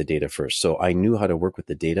work with the data first. So I knew how to work with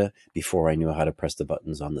the data before I knew how to press the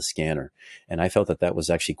buttons on the scanner. And I felt that that was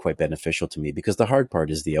actually quite beneficial to me, because the hard part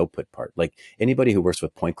is the output part. Like anybody who works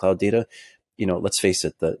with point cloud data, let's face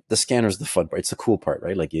it, the scanner is the fun part. It's the cool part,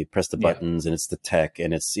 right? Like you press the buttons and it's the tech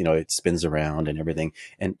and it's, it spins around and everything.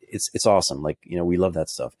 And it's awesome. Like, we love that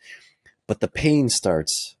stuff. But the pain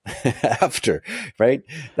starts after, right?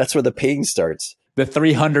 That's where the pain starts. The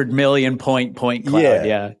 300 million point cloud.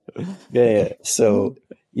 Yeah. So,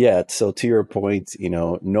 so to your point,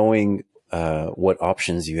 knowing what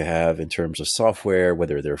options you have in terms of software,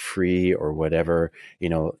 whether they're free or whatever,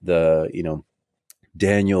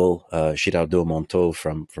 Daniel Girardot-Monteau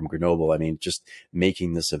from Grenoble, I mean, just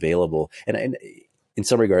making this available. And in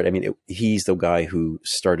some regard, I mean, he's the guy who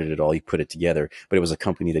started it all. He put it together, but it was a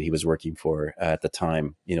company that he was working for at the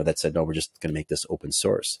time, that said, no, we're just going to make this open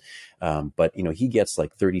source. But, he gets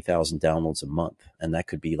like 30,000 downloads a month. And that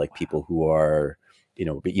could be like people who are,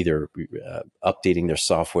 either updating their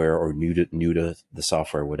software or new to the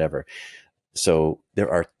software, whatever. So there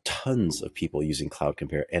are tons of people using Cloud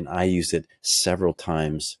Compare, and I use it several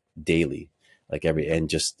times daily, and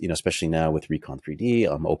just, especially now with Recon 3D,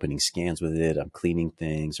 I'm opening scans with it, I'm cleaning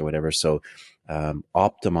things or whatever. So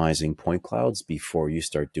optimizing point clouds before you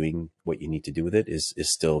start doing what you need to do with it is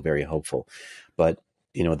still very helpful. But,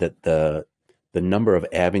 that the number of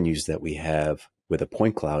avenues that we have with a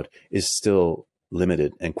point cloud is still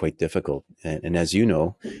limited and quite difficult. And as you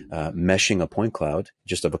know, meshing a point cloud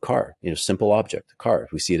just of a car, simple object, a car,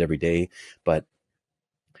 we see it every day, but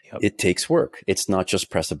it takes work. It's not just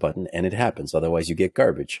press a button and it happens. Otherwise you get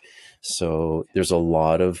garbage. So there's a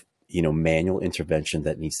lot of, manual intervention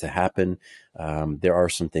that needs to happen. There are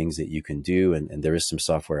some things that you can do, and there is some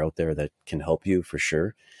software out there that can help you for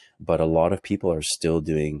sure. But a lot of people are still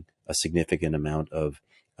doing a significant amount of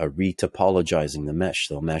retopologizing the mesh.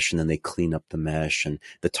 They'll mesh and then they clean up the mesh and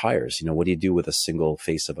the tires. What do you do with a single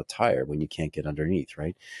face of a tire when you can't get underneath,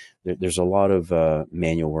 right? There's a lot of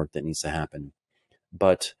manual work that needs to happen.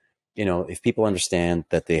 But, if people understand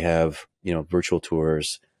that they have, virtual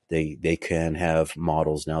tours, they can have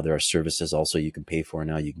models. Now there are services also you can pay for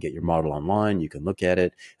now. You can get your model online. You can look at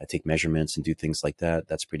it, take measurements and do things like that.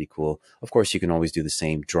 That's pretty cool. Of course, you can always do the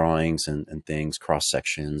same drawings and things, cross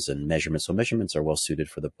sections and measurements. So measurements are well suited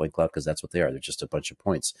for the point cloud because that's what they are. They're just a bunch of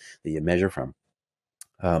points that you measure from.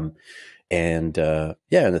 And the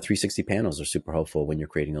 360 panels are super helpful when you're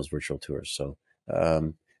creating those virtual tours. So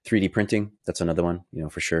 3D printing, that's another one,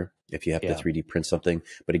 for sure, if you have to 3D print something.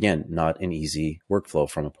 But again, not an easy workflow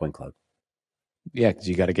from a point cloud. Yeah, because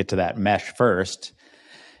you got to get to that mesh first.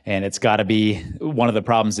 And it's got to be one of the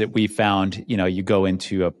problems that we found, you go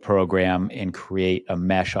into a program and create a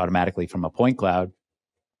mesh automatically from a point cloud.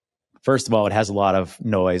 First of all, it has a lot of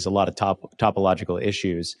noise, a lot of topological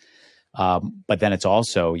issues. But then it's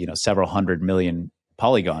also, several 100 million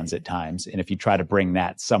polygons at times. And if you try to bring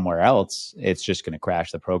that somewhere else, it's just going to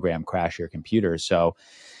crash the program, crash your computer. So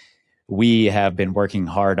we have been working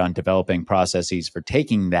hard on developing processes for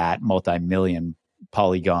taking that multi-million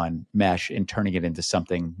polygon mesh and turning it into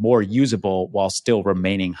something more usable while still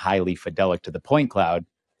remaining highly fidelic to the point cloud,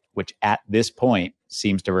 which at this point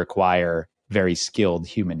seems to require very skilled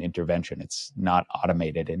human intervention. It's not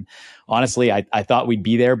automated. And honestly, I thought we'd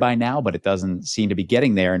be there by now, but it doesn't seem to be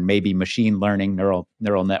getting there. And maybe machine learning, neural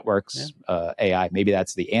networks, AI, maybe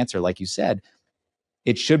that's the answer. Like you said,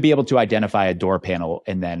 it should be able to identify a door panel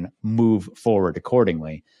and then move forward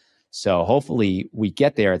accordingly. So hopefully we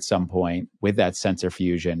get there at some point with that sensor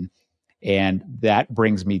fusion. And that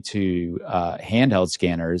brings me to handheld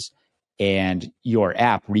scanners and your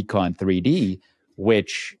app, Recon 3D,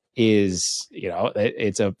 which is,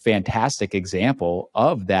 it's a fantastic example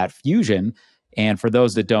of that fusion. And for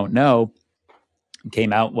those that don't know, it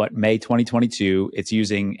came out, May 2022. It's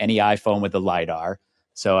using any iPhone with a LiDAR.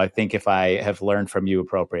 So I think if I have learned from you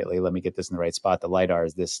appropriately, let me get this in the right spot. The LiDAR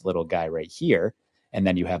is this little guy right here. And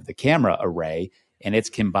then you have the camera array, and it's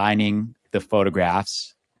combining the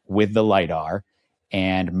photographs with the LiDAR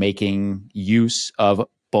and making use of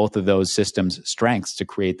both of those systems' strengths to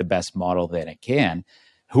create the best model that it can.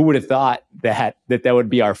 Who would have thought that would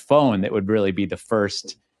be our phone that would really be the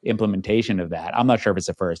first implementation of that? I'm not sure if it's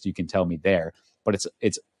the first. You can tell me there, but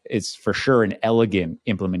it's for sure an elegant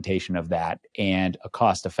implementation of that and a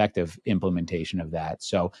cost-effective implementation of that.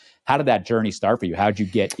 So how did that journey start for you? How did you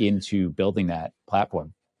get into building that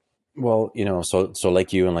platform? Well, so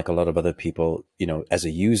like you and like a lot of other people, as a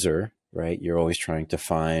user, right, you're always trying to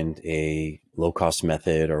find a low cost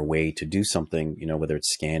method or way to do something, whether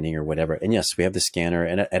it's scanning or whatever. And yes, we have the scanner,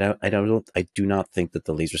 and I do not think that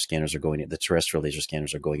the laser scanners are the terrestrial laser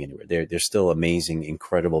scanners are going anywhere. They're still amazing,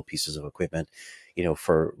 incredible pieces of equipment,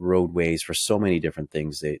 for roadways, for so many different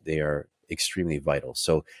things. They are extremely vital.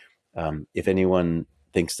 So, if anyone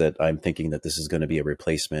thinks that I'm thinking that this is going to be a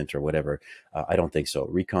replacement or whatever, I don't think so.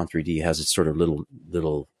 Recon 3D has its sort of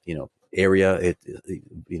little area,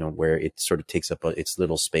 where it sort of takes up its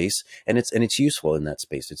little space, and it's useful in that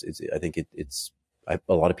space. I think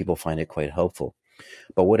a lot of people find it quite helpful.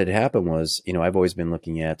 But what had happened was, I've always been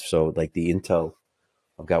looking at, so like the Intel,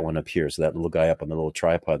 I've got one up here. So that little guy up on the little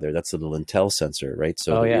tripod there, that's the little Intel sensor, right?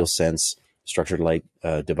 So it'll sense structured light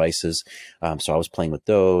devices. So I was playing with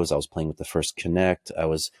those. I was playing with the first Connect. I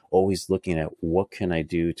was always looking at what can I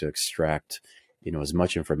do to extract, as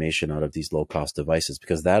much information out of these low cost devices,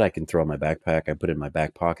 because that I can throw in my backpack, I put it in my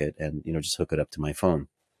back pocket and, just hook it up to my phone.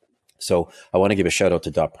 So I want to give a shout out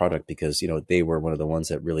to Dot Product because, they were one of the ones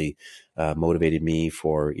that really motivated me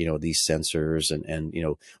for, these sensors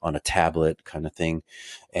and, on a tablet kind of thing.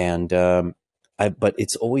 And but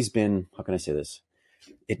it's always been, how can I say this?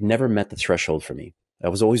 It never met the threshold for me. I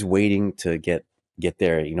was always waiting to get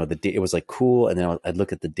there. It was like cool. And then I'd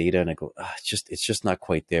look at the data and I go, it's just not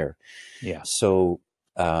quite there. Yeah. So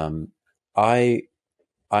I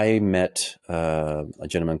met a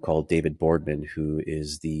gentleman called David Boardman, who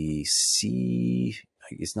is I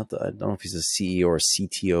don't know if he's a CEO or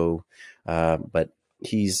CTO, but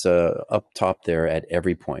he's up top there at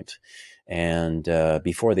Every Point. And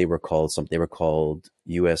before they were called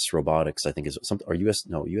US Robotics, I think is something, or US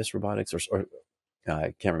Robotics, or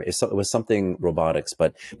I can't remember. It was something robotics,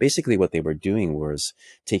 but basically what they were doing was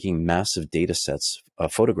taking massive data sets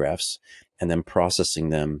of photographs and then processing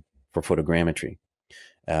them for photogrammetry.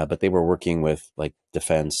 But they were working with like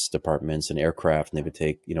defense departments and aircraft, and they would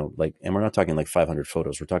take, and we're not talking like 500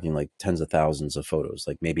 photos. We're talking like tens of thousands of photos,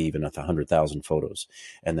 like maybe even 100,000 photos,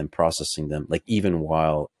 and then processing them, like even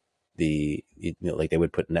while like they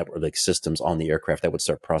would put network like systems on the aircraft that would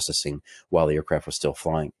start processing while the aircraft was still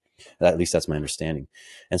flying. At least that's my understanding.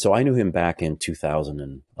 And so I knew him back in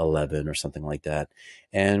 2011 or something like that.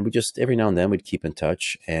 And we just, every now and then we'd keep in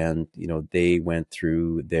touch, and, they went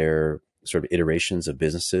through their sort of iterations of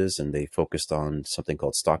businesses, and they focused on something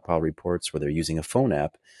called stockpile reports, where they're using a phone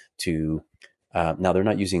app to, now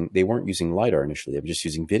they weren't using LiDAR initially. They were just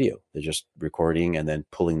using video. They're just recording and then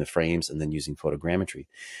pulling the frames and then using photogrammetry.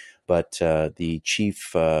 But the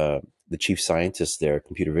chief scientist there,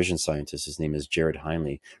 computer vision scientist, his name is Jared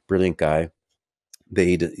Heinley, brilliant guy.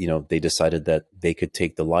 They decided that they could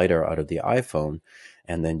take the LiDAR out of the iPhone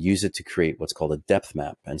and then use it to create what's called a depth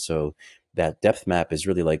map. And so that depth map is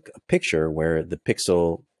really like a picture where the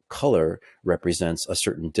pixel color represents a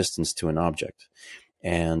certain distance to an object.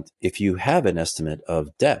 And if you have an estimate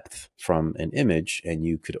of depth from an image and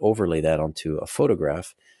you could overlay that onto a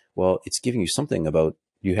photograph, well, it's giving you something about,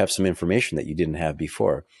 you have some information that you didn't have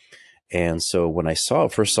before. And so when I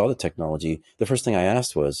first saw the technology, the first thing I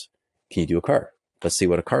asked was, can you do a car? Let's see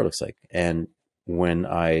what a car looks like. And when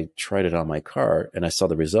I tried it on my car and I saw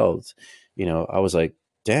the results, I was like,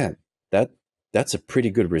 damn, that's a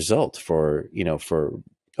pretty good result for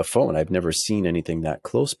a phone. I've never seen anything that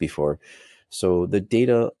close before. So the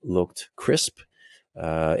data looked crisp,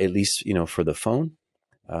 at least, for the phone.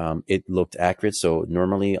 It looked accurate. So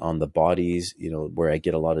normally on the bodies, where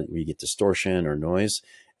you get distortion or noise,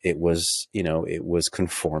 it was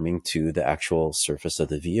conforming to the actual surface of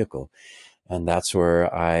the vehicle. And that's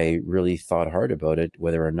where I really thought hard about it,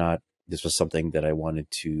 whether or not this was something that I wanted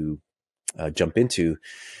to jump into.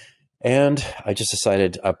 And I just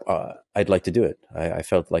decided I'd like to do it. I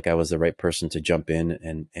felt like I was the right person to jump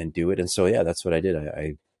in and do it. And so, yeah, that's what I did.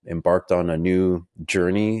 I embarked on a new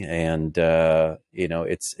journey, and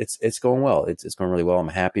it's going well. It's going really well. I'm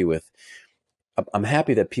happy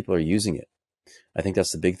that people are using it. I think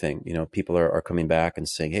that's the big thing. People are coming back and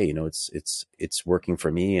saying, hey, it's working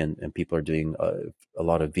for me, and people are doing a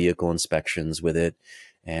lot of vehicle inspections with it,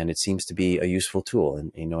 and it seems to be a useful tool.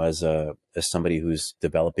 And as somebody who's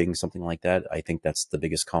developing something like that, I think that's the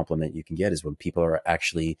biggest compliment you can get, is when people are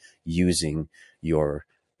actually using your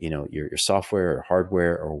your software or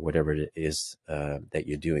hardware or whatever it is that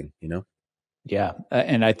you're doing. Yeah,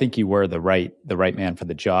 and I think you were the right man for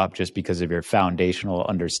the job, just because of your foundational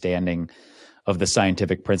understanding of the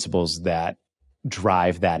scientific principles that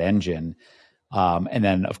drive that engine. And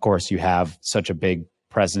then, of course, you have such a big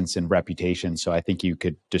presence and reputation, so I think you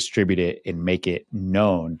could distribute it and make it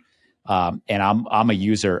known. And I'm a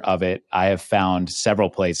user of it. I have found several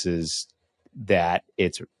places that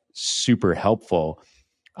it's super helpful.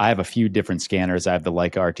 I have a few different scanners. I have the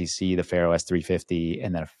Leica RTC, the Faro S350,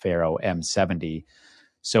 and then a Faro M70.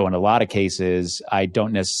 So in a lot of cases, I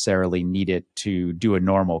don't necessarily need it to do a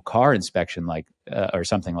normal car inspection or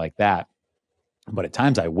something like that. But at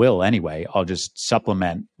times I will anyway. I'll just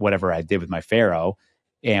supplement whatever I did with my Faro.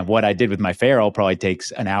 And what I did with my Faro probably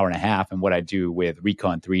takes an hour and a half. And what I do with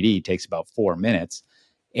Recon 3D takes about 4 minutes.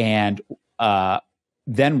 And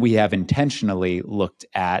then we have intentionally looked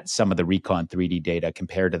at some of the Recon 3D data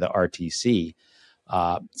compared to the RTC.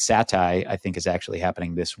 SATI, I think, is actually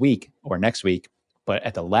happening this week or next week. But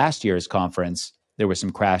at the last year's conference, there was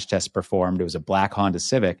some crash tests performed. It was a black Honda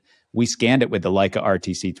Civic. We scanned it with the Leica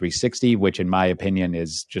RTC 360, which in my opinion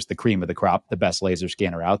is just the cream of the crop, the best laser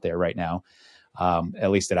scanner out there right now, at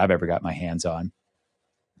least that I've ever got my hands on.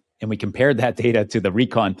 And we compared that data to the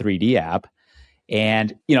Recon 3D app.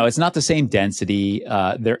 And, it's not the same density.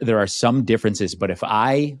 There are some differences, but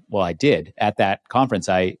I did at that conference,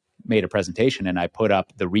 I made a presentation and I put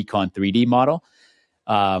up the Recon 3D model,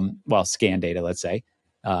 scan data, let's say,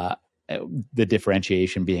 the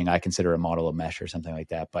differentiation being I consider a model of mesh or something like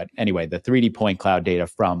that. But anyway, the 3D point cloud data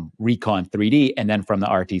from Recon 3D and then from the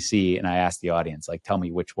RTC. And I asked the audience, tell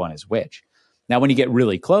me which one is which. Now, when you get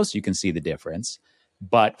really close, you can see the difference.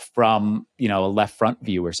 But from, a left front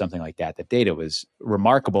view or something like that, the data was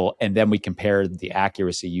remarkable. And then we compared the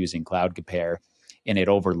accuracy using Cloud Compare, and it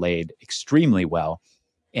overlaid extremely well.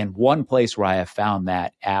 And one place where I have found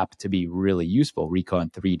that app to be really useful, Recon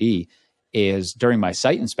 3D, is during my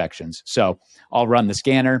site inspections. So I'll run the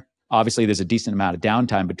scanner. Obviously, there's a decent amount of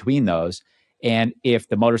downtime between those. And if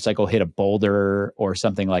the motorcycle hit a boulder or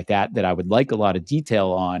something like that I would like a lot of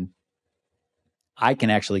detail on, I can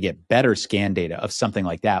actually get better scan data of something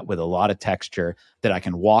like that with a lot of texture that I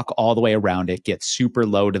can walk all the way around it, get super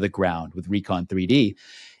low to the ground with Recon 3D.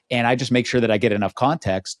 And I just make sure that I get enough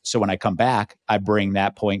context. So when I come back, I bring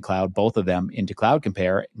that point cloud, both of them, into Cloud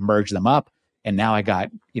Compare, merge them up. And now I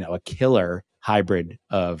got, a killer hybrid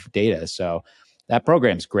of data. So that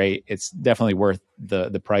program's great. It's definitely worth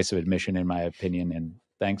the price of admission, in my opinion. And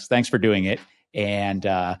thanks for doing it. And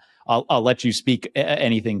I'll let you speak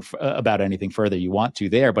about anything further you want to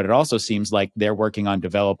there. But it also seems like they're working on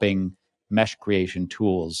developing mesh creation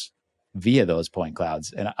tools via those point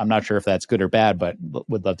clouds. And I'm not sure if that's good or bad, but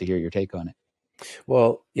would love to hear your take on it.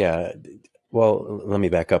 Well, yeah. Well, let me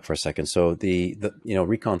back up for a second. So the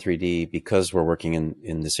Recon 3D, because we're working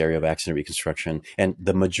in this area of accident reconstruction, and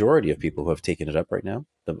the majority of people who have taken it up right now,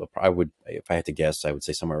 if I had to guess, I would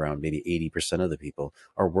say somewhere around maybe 80% of the people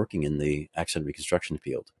are working in the accident reconstruction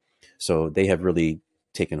field. So they have really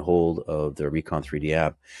taken hold of the Recon 3D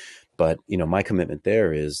app. But, my commitment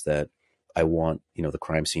there is that I want, the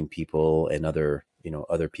crime scene people and other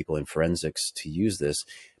people in forensics to use this.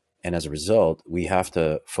 And as a result, we have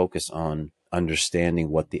to focus on understanding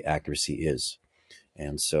what the accuracy is.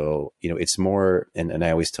 And so, it's more, and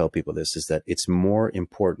I always tell people this, is that it's more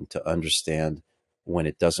important to understand when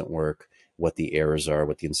it doesn't work, what the errors are,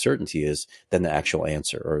 what the uncertainty is, than the actual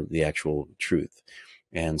answer or the actual truth.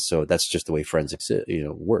 And so that's just the way forensics,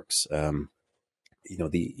 works.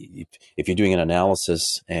 If you're doing an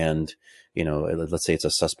analysis and, let's say it's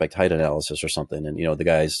a suspect height analysis or something, and, the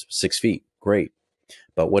guy's 6 feet, great.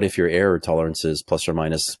 But what if your error tolerance is plus or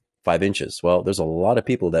minus 5 inches? Well, there's a lot of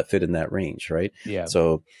people that fit in that range, right? Yeah.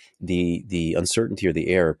 So the uncertainty or the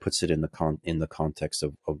error puts it in the context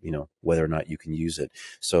of whether or not you can use it.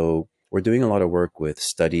 So we're doing a lot of work with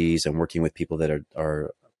studies and working with people that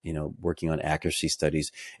are working on accuracy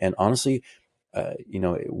studies. And honestly,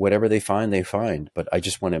 whatever they find, they find. But I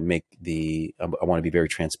just want to I want to be very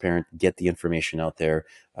transparent, get the information out there,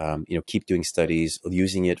 keep doing studies,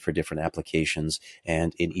 using it for different applications,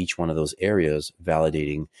 and in each one of those areas,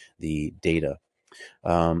 validating the data.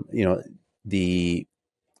 The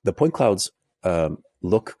point clouds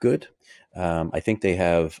look good. I think they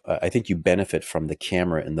have. I think you benefit from the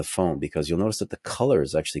camera in the phone because you'll notice that the color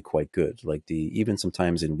is actually quite good. Like even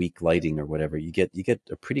sometimes in weak lighting or whatever, you get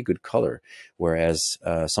a pretty good color. Whereas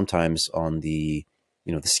sometimes on the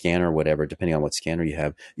the scanner or whatever, depending on what scanner you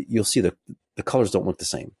have, you'll see the colors don't look the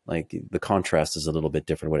same. Like the contrast is a little bit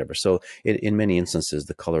different, whatever. So in many instances,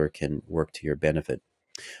 the color can work to your benefit.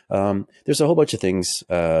 There's a whole bunch of things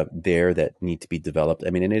there that need to be developed. I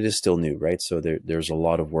mean, and it is still new, right? So there's a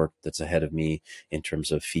lot of work that's ahead of me in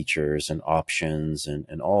terms of features and options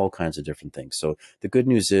and all kinds of different things. So the good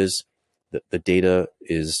news is that the data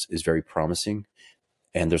is very promising,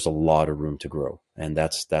 and there's a lot of room to grow. And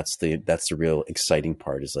that's the real exciting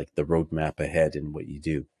part, is like the roadmap ahead in what you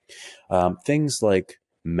do. Things like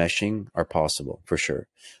meshing are possible for sure.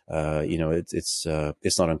 It's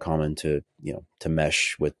not uncommon to to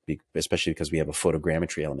mesh with, especially because we have a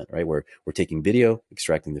photogrammetry element, right? Where we're taking video,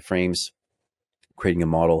 extracting the frames, creating a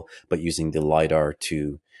model, but using the LiDAR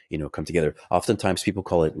to come together. Oftentimes people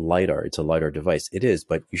call it LiDAR. It's a LiDAR device. It is,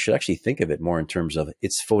 but you should actually think of it more in terms of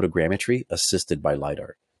it's photogrammetry assisted by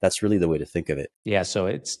LiDAR. That's really the way to think of it. Yeah, so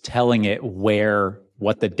it's telling it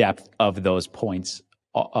what the depth of those points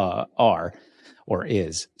are or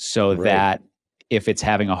is, so Right. that if it's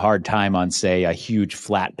having a hard time on, say, a huge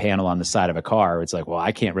flat panel on the side of a car, it's like, well,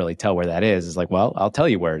 I can't really tell where that is. It's like, well, I'll tell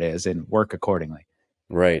you where it is and work accordingly.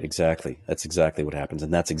 Right, exactly. That's exactly what happens.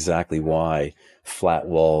 And that's exactly why flat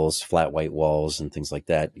walls, flat white walls and things like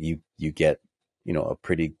that, you get, a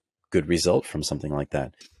pretty good result from something like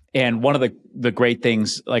that. And one of the great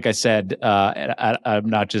things, like I said, I'm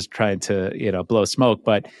not just trying to blow smoke,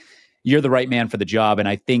 but you're the right man for the job. And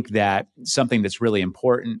I think that something that's really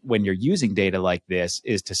important when you're using data like this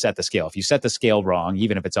is to set the scale. If you set the scale wrong,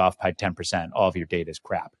 even if it's off by 10%, all of your data is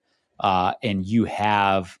crap. And you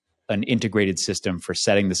have an integrated system for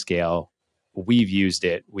setting the scale. We've used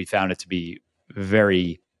it. We found it to be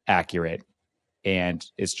very accurate. And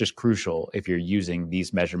it's just crucial if you're using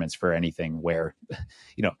these measurements for anything where,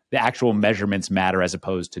 the actual measurements matter as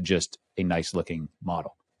opposed to just a nice looking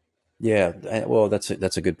model. Yeah, well, that's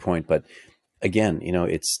a good point. But again,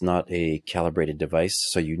 it's not a calibrated device,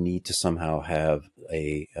 so you need to somehow have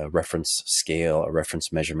a reference scale, a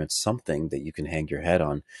reference measurement, something that you can hang your head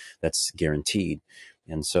on that's guaranteed.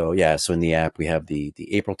 And so, yeah, so in the app, we have the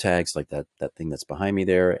April tags, like that thing that's behind me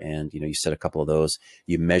there. And, you set a couple of those,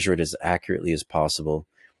 you measure it as accurately as possible.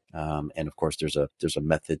 And of course, there's a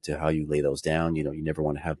method to how you lay those down. You never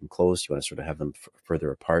want to have them close. You want to sort of have them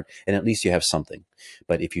further apart, and at least you have something.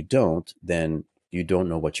 But if you don't, then you don't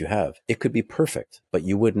know what you have. It could be perfect, but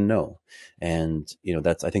you wouldn't know. And,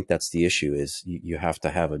 I think that's the issue, is you have to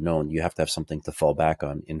have a known, you have to have something to fall back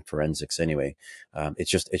on in forensics anyway.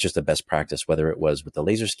 It's just a best practice, whether it was with the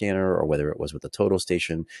laser scanner or whether it was with the total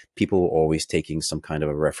station. People were always taking some kind of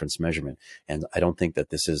a reference measurement. And I don't think that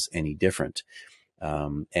this is any different.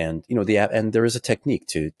 And the app, and there is a technique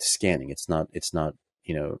to scanning. It's not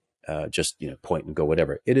just point and go,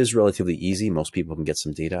 whatever. It is relatively easy. Most people can get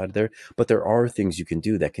some data out of there, but there are things you can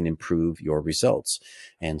do that can improve your results.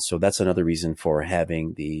 And so that's another reason for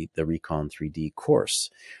having the Recon 3D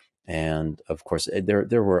course. And of course,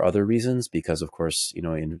 there were other reasons, because of course,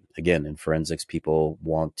 in forensics, people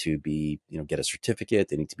want to be, get a certificate.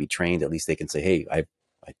 They need to be trained. At least they can say, hey,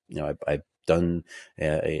 I've done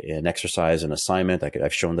an exercise, an assignment.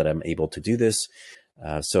 I've shown that I'm able to do this.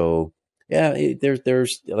 So yeah,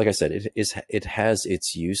 there's like I said, it has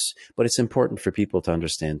its use, but it's important for people to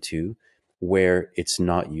understand too where it's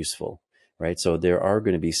not useful, right? So there are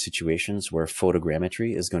going to be situations where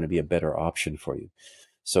photogrammetry is going to be a better option for you.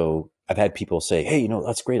 So I've had people say, hey,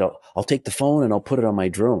 that's great. I'll take the phone and I'll put it on my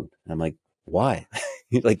drone. And I'm like, why?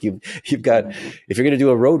 Like you've got, if you're going to do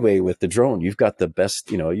a roadway with the drone, you've got the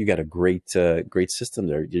best, you got a great system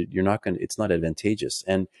there. You're not going to, it's not advantageous.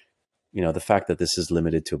 And, the fact that this is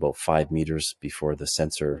limited to about 5 meters before the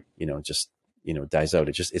sensor, just, dies out.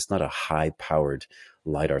 It's not a high powered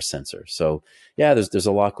LiDAR sensor. So yeah, there's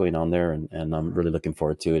a lot going on there, and I'm really looking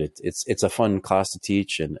forward to it. It's a fun class to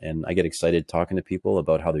teach, and I get excited talking to people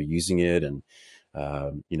about how they're using it, and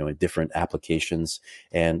in different applications.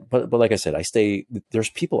 But like I said, there's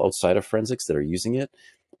people outside of forensics that are using it,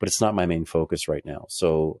 but it's not my main focus right now.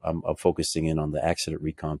 So I'm focusing in on the accident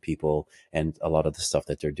recon people and a lot of the stuff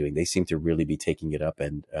that they're doing. They seem to really be taking it up,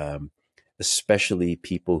 and especially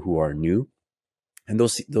people who are new. And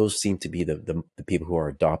those seem to be the people who are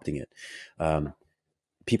adopting it.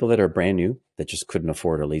 People that are brand new, that just couldn't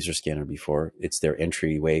afford a laser scanner before, it's their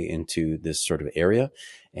entryway into this sort of area.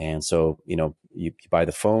 And so, you buy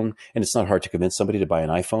the phone, and it's not hard to convince somebody to buy an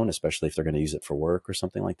iPhone, especially if they're going to use it for work or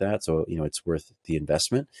something like that. So, it's worth the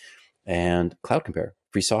investment. and Cloud Compare,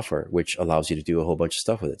 free software, which allows you to do a whole bunch of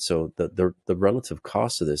stuff with it. So the relative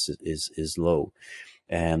cost of this is low.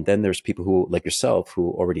 And then there's people who, like yourself,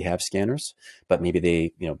 who already have scanners, but maybe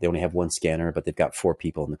they only have one scanner, but they've got 4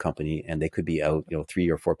 people in the company, and they could be out, 3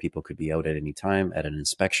 or 4 people could be out at any time at an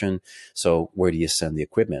inspection. So where do you send the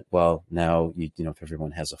equipment? Well, now if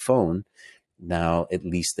everyone has a phone, now at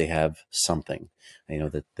least they have something,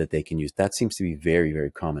 that they can use. That seems to be very,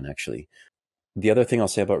 very common, actually. The other thing I'll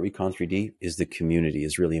say about Recon 3D is the community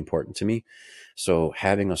is really important to me. So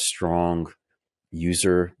having a strong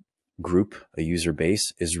user group, a user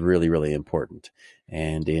base, is really, really important.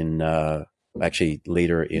 And in actually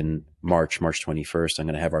later in March 21st, I'm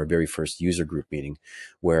going to have our very first user group meeting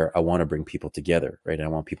where I want to bring people together, right? I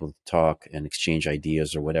want people to talk and exchange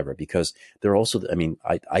ideas or whatever, because they're also,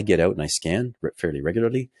 I get out and I scan fairly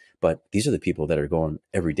regularly, but these are the people that are going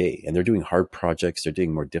every day, and they're doing hard projects. They're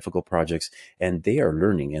doing more difficult projects, and they are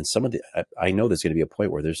learning. And I know there's going to be a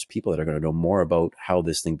point where there's people that are going to know more about how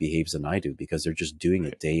this thing behaves than I do, because they're just doing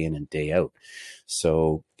it day in and day out.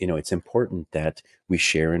 So, it's important that we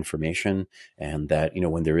share information, and that,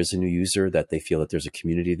 when there is a new user, that they feel that there's a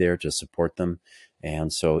community there to support them.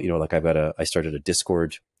 And so, like I started a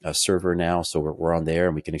Discord server now, so we're on there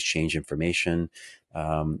and we can exchange information.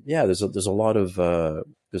 There's a lot of,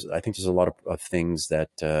 I think there's a lot of things that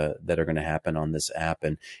are going to happen on this app.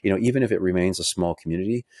 And, even if it remains a small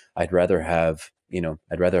community, I'd rather have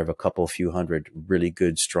a couple, few hundred really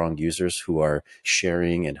good, strong users who are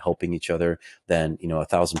sharing and helping each other than,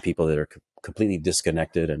 1,000 people that are completely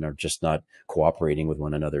disconnected and are just not cooperating with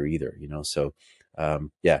one another either, So,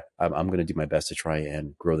 I'm going to do my best to try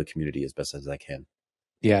and grow the community as best as I can.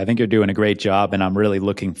 Yeah, I think you're doing a great job, and I'm really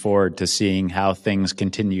looking forward to seeing how things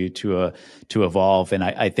continue to evolve. And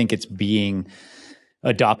I think it's being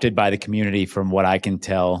adopted by the community, from what I can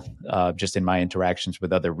tell, just in my interactions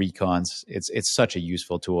with other recons. It's such a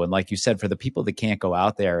useful tool. And like you said, for the people that can't go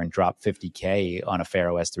out there and drop $50K on a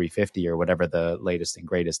Faro S350 or whatever the latest and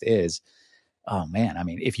greatest is, oh man,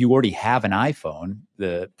 if you already have an iPhone,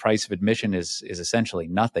 the price of admission is essentially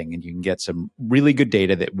nothing, and you can get some really good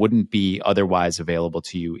data that wouldn't be otherwise available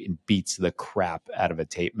to you. It beats the crap out of a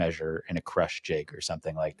tape measure in a crush jig or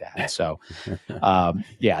something like that. So,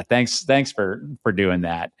 thanks for doing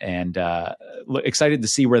that, and excited to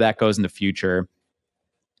see where that goes in the future.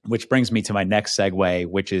 Which brings me to my next segue,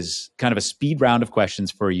 which is kind of a speed round of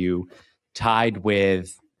questions for you, tied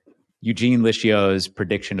with Eugene Liscio's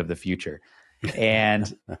prediction of the future.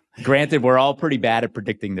 And granted, we're all pretty bad at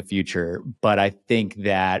predicting the future, but I think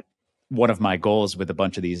that one of my goals with a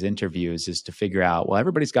bunch of these interviews is to figure out, well,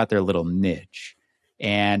 everybody's got their little niche,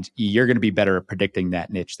 and you're going to be better at predicting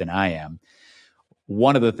that niche than I am.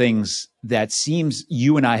 One of the things that seems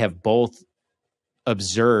you and I have both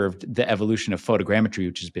observed the evolution of photogrammetry,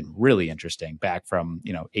 which has been really interesting, back from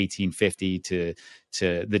 1850 to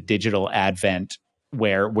the digital advent,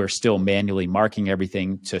 where we're still manually marking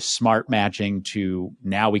everything, to smart matching, to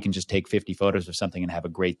now we can just take 50 photos of something and have a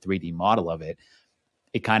great 3D model of it.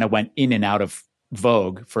 It kind of went in and out of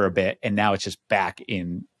vogue for a bit, and now it's just back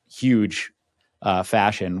in huge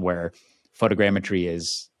fashion, where photogrammetry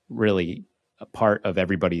is really a part of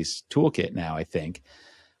everybody's toolkit now, I think.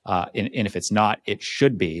 And if it's not, it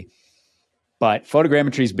should be. But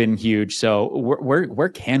photogrammetry has been huge. So where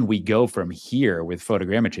can we go from here with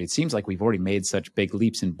photogrammetry? It seems like we've already made such big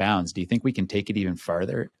leaps and bounds. Do you think we can take it even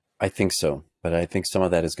farther? I think so, but I think some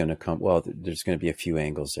of that is going to come. Well, there's going to be a few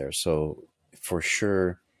angles there. So for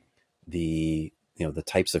sure, the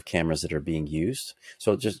types of cameras that are being used.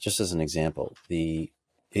 So just as an example,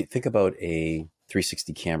 think about a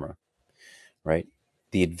 360 camera, right?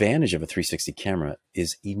 The advantage of a 360 camera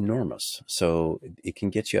is enormous. So it can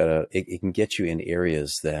get you it can get you in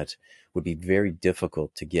areas that would be very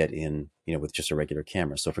difficult to get in, with just a regular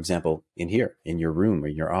camera. So for example, in your room or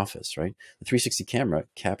in your office, right? The 360 camera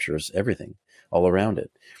captures everything all around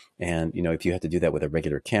it. And, if you have to do that with a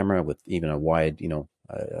regular camera, with even a wide,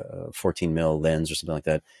 14 mil lens or something like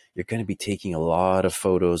that, you're going to be taking a lot of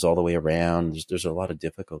photos all the way around. There's a lot of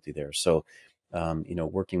difficulty there. So,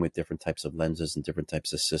 working with different types of lenses and different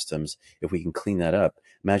types of systems, if we can clean that up,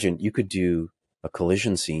 imagine you could do a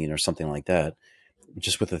collision scene or something like that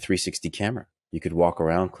just with a 360 camera. You could walk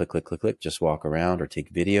around, click, click, click, click, just walk around, or take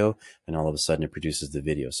video, and all of a sudden it produces the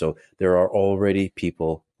video. So there are already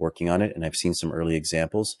people working on it, and I've seen some early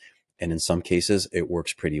examples, and in some cases it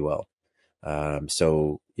works pretty well. I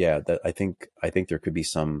think there could be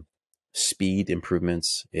some speed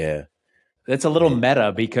improvements. Yeah. That's a little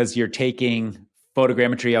meta, because you're taking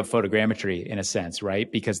photogrammetry of photogrammetry in a sense,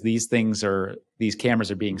 right? Because these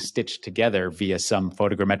cameras are being stitched together via some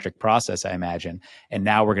photogrammetric process, I imagine. And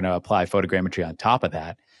now we're going to apply photogrammetry on top of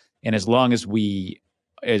that. And as long as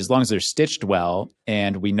they're stitched well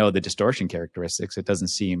and we know the distortion characteristics, it doesn't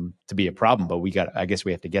seem to be a problem, but I guess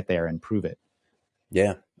we have to get there and prove it.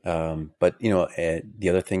 Yeah. But the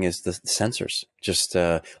other thing is the sensors. Just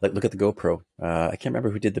like look at the GoPro. I can't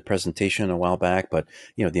remember who did the presentation a while back, but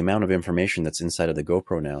the amount of information that's inside of the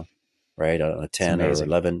GoPro now, right? On a 10 or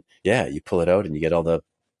 11, yeah, you pull it out and you get all the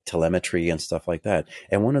telemetry and stuff like that.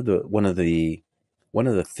 And one of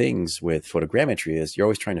the things with photogrammetry is you're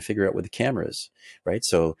always trying to figure out where the camera is, right?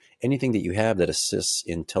 So anything that you have that assists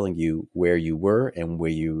in telling you where you were and where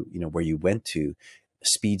you went to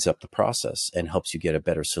speeds up the process and helps you get a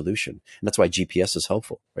better solution. And that's why GPS is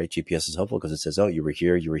helpful, right? GPS is helpful because it says, oh, you were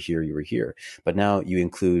here, you were here, you were here. But now you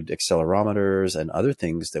include accelerometers and other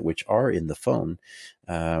things which are in the phone.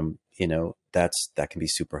 That can be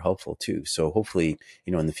super helpful too. So hopefully,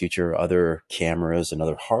 in the future, other cameras and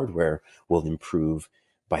other hardware will improve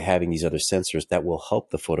by having these other sensors that will help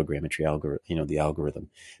the photogrammetry algorithm.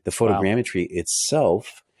 The photogrammetry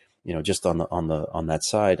itself, just on that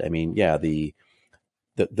side, I mean, yeah, the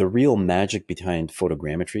real magic behind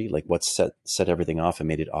photogrammetry, like what set everything off and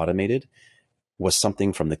made it automated, was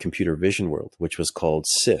something from the computer vision world, which was called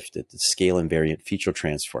SIFT, scale invariant feature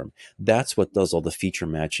transform. That's what does all the feature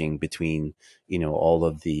matching between, all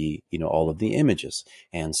of the images.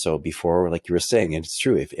 And so before, like you were saying, and it's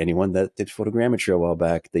true, if anyone that did photogrammetry a while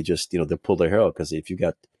back, they just, they pulled their hair out, because if you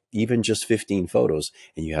got even just 15 photos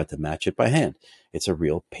and you had to match it by hand, it's a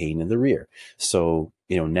real pain in the rear. So,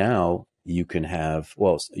 now you can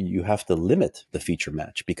you have to limit the feature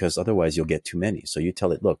match, because otherwise you'll get too many. So you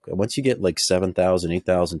tell it, look, once you get like 7,000,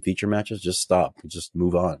 8,000 feature matches, just stop, just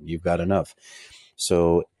move on. You've got enough.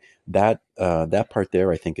 So that part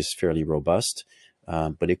there, I think, is fairly robust,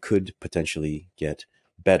 but it could potentially get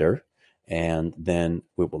better. And then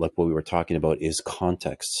like what we were talking about is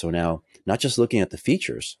context. So now not just looking at the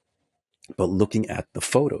features, but looking at the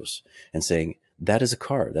photos and saying, that is a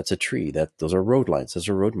car, that's a tree, those are road lines, those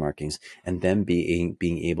are road markings, and then being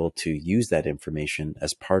able to use that information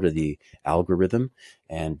as part of the algorithm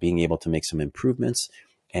and being able to make some improvements.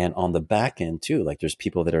 And on the back end too, like there's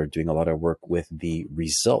people that are doing a lot of work with the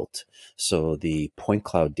result. So the point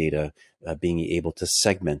cloud data, being able to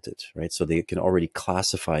segment it, right? So they can already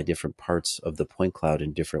classify different parts of the point cloud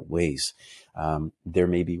in different ways. There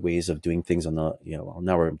may be ways of doing things on the,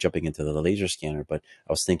 now we're jumping into the laser scanner, but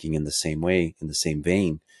I was thinking in the same way, in the same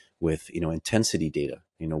vein with, intensity data.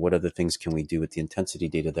 What other things can we do with the intensity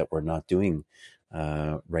data that we're not doing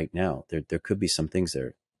right now? There could be some things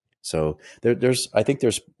there. So I think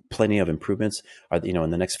there's plenty of improvements.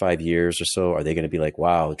 In the next 5 years or so, are they going to be like,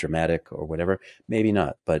 wow, dramatic or whatever? Maybe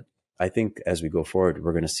not. But I think as we go forward,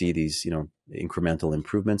 we're going to see these, incremental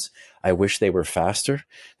improvements. I wish they were faster,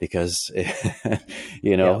 because,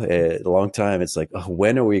 a long time, it's like, oh,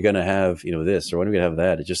 when are we going to have, this, or when are we going to have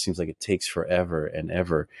that? It just seems like it takes forever and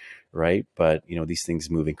ever. Right. But, these things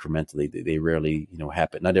move incrementally. They rarely,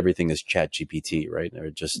 happen. Not everything is Chat GPT, right? Or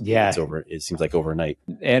just, it's over. It seems like overnight.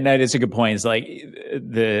 And that is a good point. It's like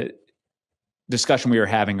the discussion we were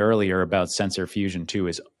having earlier about sensor fusion too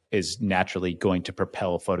is naturally going to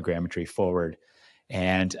propel photogrammetry forward.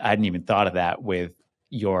 And I hadn't even thought of that with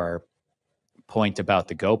your point about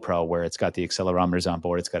the GoPro, where it's got the accelerometers on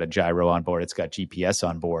board, it's got a gyro on board, it's got GPS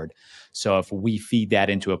on board. So if we feed that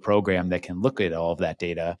into a program that can look at all of that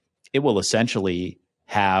data, it will essentially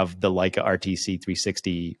have the Leica RTC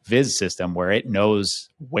 360 Viz system, where it knows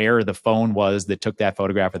where the phone was that took that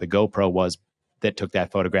photograph, or the GoPro was that took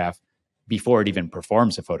that photograph, before it even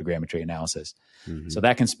performs a photogrammetry analysis. Mm-hmm. So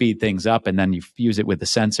that can speed things up, and then you fuse it with the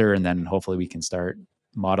sensor, and then hopefully we can start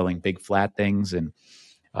modeling big flat things. And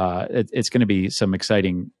it's going to be some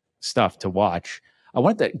exciting stuff to watch. I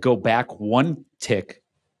wanted to go back one tick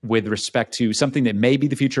with respect to something that may be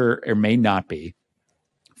the future or may not be.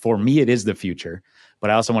 For me, it is the future, but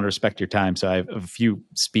I also want to respect your time. So I have a few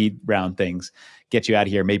speed round things, get you out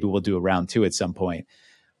of here. Maybe we'll do a round 2 at some point.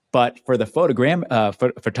 But for the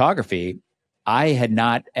photography, I had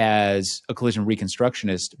not, as a collision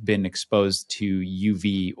reconstructionist, been exposed to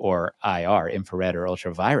UV or IR, infrared or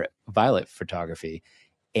ultraviolet photography.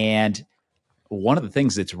 And one of the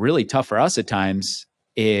things that's really tough for us at times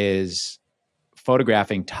is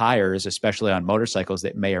photographing tires, especially on motorcycles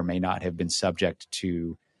that may or may not have been subject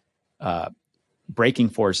to braking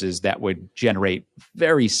forces that would generate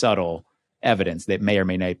very subtle evidence that may or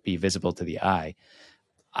may not be visible to the eye.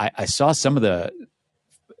 I saw some of the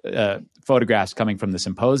photographs coming from the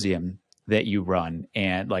symposium that you run,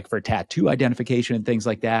 and like for tattoo identification and things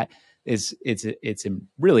like that, it's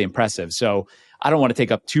really impressive. So I don't want to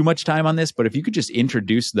take up too much time on this, but if you could just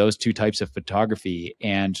introduce those two types of photography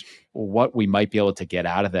and what we might be able to get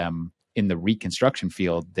out of them in the reconstruction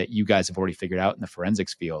field that you guys have already figured out in the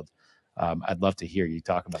forensics field. I'd love to hear you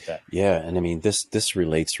talk about that. Yeah, and I mean this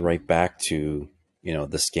relates right back to, you know,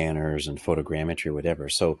 the scanners and photogrammetry or whatever.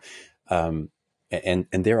 So and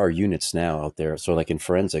there are units now out there. So like in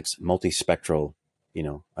forensics, multispectral, you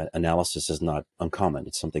know, analysis is not uncommon.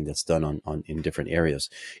 It's something that's done on in different areas.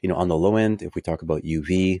 You know, on the low end, if we talk about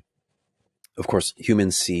UV, of course,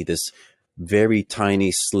 humans see this very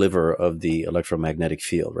tiny sliver of the electromagnetic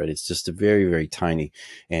field, right? It's just a very, very tiny.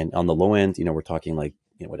 And on the low end, you know, we're talking like,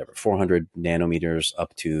 you know, whatever, 400 nanometers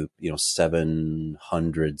up to, you know,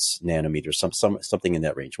 700s nanometers, something in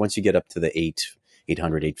that range. Once you get up to the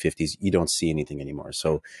 800, 850s, you don't see anything anymore.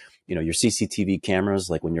 So, you know, your CCTV cameras,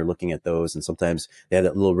 like when you're looking at those, and sometimes they have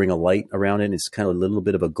that little ring of light around it, it's kind of a little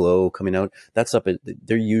bit of a glow coming out. That's up at,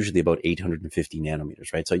 they're usually about 850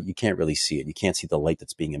 nanometers, right? So you can't really see it. You can't see the light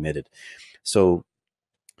that's being emitted. So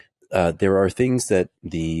there are things that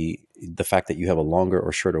the fact that you have a longer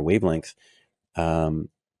or shorter wavelength, you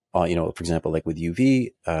know, for example, like with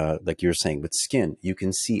UV, like you're saying with skin, you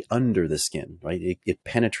can see under the skin, right? It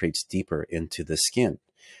penetrates deeper into the skin.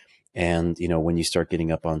 And, you know, when you start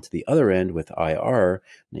getting up onto the other end with IR,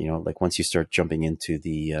 you know, like once you start jumping into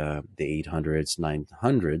the 800s,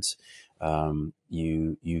 900s,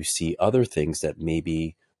 you see other things that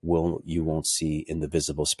maybe you won't see in the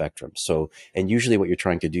visible spectrum. So, and usually what you're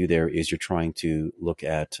trying to do there is you're trying to look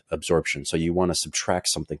at absorption. So you want to subtract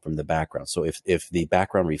something from the background. So if the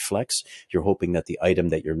background reflects, you're hoping that the item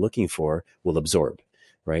that you're looking for will absorb,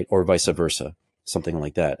 right? Or vice versa, something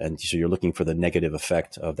like that. And so you're looking for the negative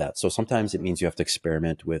effect of that. So sometimes it means you have to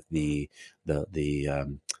experiment with the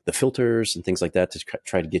filters and things like that to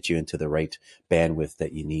try to get you into the right bandwidth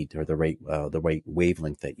that you need, or the right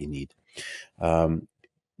wavelength that you need.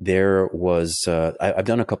 There was, I've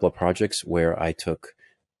done a couple of projects where I took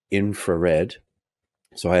infrared.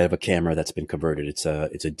 So I have a camera that's been converted. It's a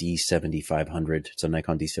D7500. It's a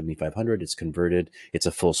Nikon D7500. It's converted. It's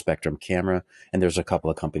a full spectrum camera. And there's a couple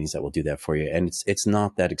of companies that will do that for you. And it's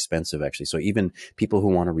not that expensive actually. So even people who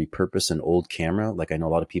want to repurpose an old camera, like I know a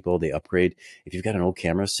lot of people, they upgrade. If you've got an old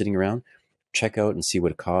camera sitting around, check out and see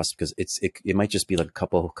what it costs, because it might just be like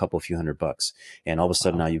a few $100, and all of a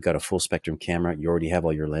sudden now you've got a full spectrum camera. You already have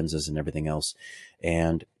all your lenses and everything else,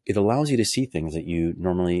 and it allows you to see things that you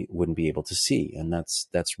normally wouldn't be able to see, and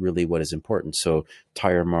that's really what is important. So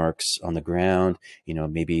tire marks on the ground, you know,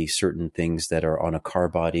 maybe certain things that are on a car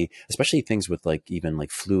body, especially things with like even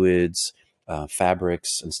like fluids,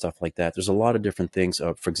 fabrics and stuff like that. There's a lot of different things.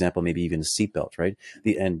 For example, maybe even a seatbelt, right?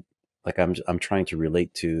 Like I'm trying to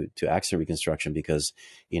relate to accident reconstruction, because,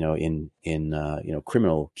 you know, in you know,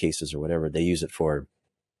 criminal cases or whatever, they use it for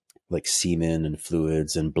like semen and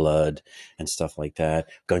fluids and blood and stuff like that,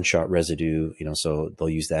 gunshot residue, you know, so they'll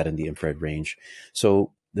use that in the infrared range.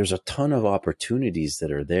 So there's a ton of opportunities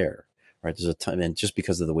that are there, right? There's a ton, and just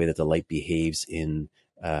because of the way that the light behaves in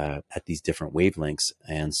at these different wavelengths.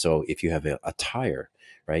 And so if you have a tire,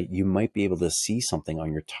 right, you might be able to see something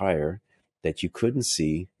on your tire that you couldn't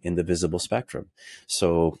see in the visible spectrum.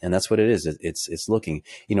 So, and that's what it is. It's looking,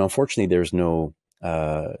 you know, unfortunately there's no,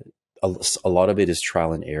 a lot of it is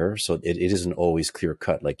trial and error. So it isn't always clear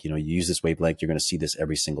cut. Like, you know, you use this wavelength, you're going to see this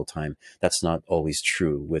every single time. That's not always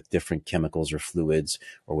true. With different chemicals or fluids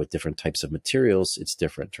or with different types of materials, it's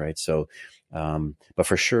different, right? So, but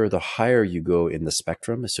for sure, the higher you go in the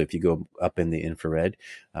spectrum, so if you go up in the infrared,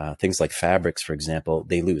 things like fabrics, for example,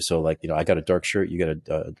 they lose. So like, you know, I got a dark shirt, you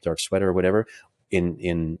got a dark sweater or whatever.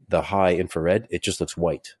 In the high infrared, it just looks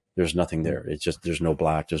white. There's nothing there. It's just, there's no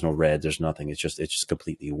black, there's no red, there's nothing. It's just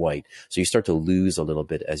completely white. So you start to lose a little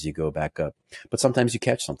bit as you go back up. But sometimes you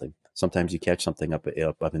catch something. Sometimes you catch something up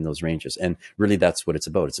in those ranges. And really that's what it's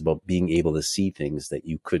about. It's about being able to see things that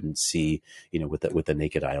you couldn't see, you know, with the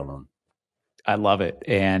naked eye alone. I love it.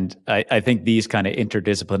 And I think these kind of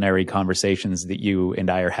interdisciplinary conversations that you and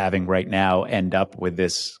I are having right now end up with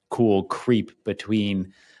this cool creep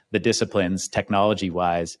between the disciplines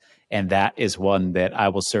technology-wise. And that is one that I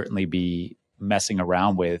will certainly be messing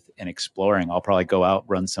around with and exploring. I'll probably go out,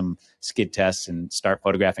 run some skid tests and start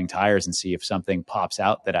photographing tires and see if something pops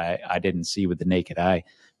out that I didn't see with the naked eye.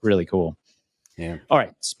 Really cool. Yeah. All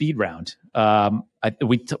right. Speed round.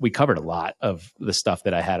 We covered a lot of the stuff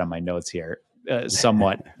that I had on my notes here,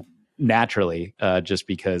 somewhat naturally, just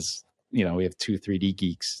because you know, we have two 3D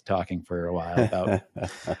geeks talking for a while about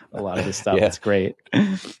a lot of this stuff. Yeah. It's great.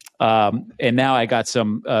 And now I got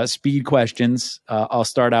some speed questions. I'll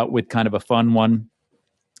start out with kind of a fun one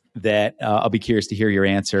that I'll be curious to hear your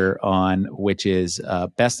answer on, which is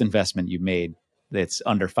best investment you made that's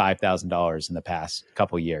under $5,000 in the past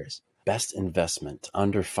couple years. Best investment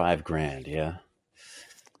under $5,000. Yeah,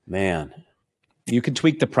 man. You can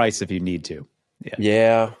tweak the price if you need to.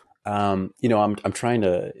 Yeah. You know, I'm trying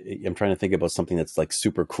to think about something that's like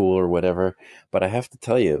super cool or whatever, but I have to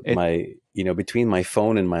tell you, between my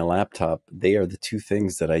phone and my laptop, they are the two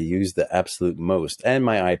things that I use the absolute most, and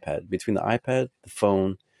my iPad. Between the iPad, the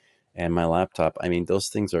phone, and my laptop, I mean, those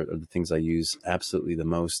things are the things I use absolutely the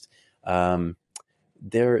most.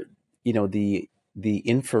 They're, the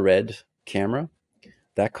infrared camera,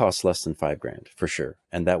 that costs less than $5,000 for sure.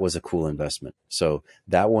 And that was a cool investment. So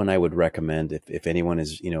that one I would recommend if anyone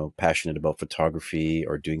is, passionate about photography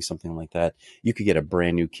or doing something like that. You could get a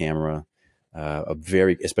brand new camera,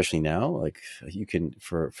 especially now, like you can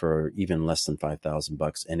for even less than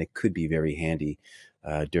 $5,000, and it could be very handy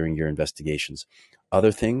during your investigations.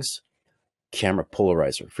 Other things, camera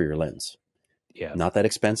polarizer for your lens. Yeah. Not that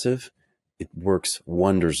expensive. It works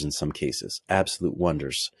wonders in some cases, absolute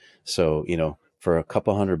wonders. So, for a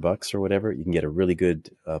couple $100 or whatever, you can get a really good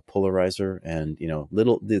polarizer, and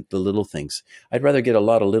the little things. I'd rather get a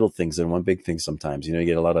lot of little things than one big thing. Sometimes, you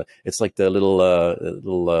get a lot of. It's like the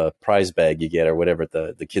little prize bag you get or whatever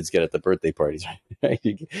the kids get at the birthday parties. Right?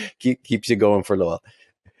 Keeps you going for a little while.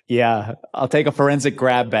 Yeah, I'll take a forensic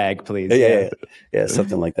grab bag, please. Yeah,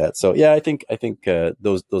 something like that. So yeah, I think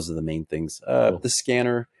those are the main things. Cool. The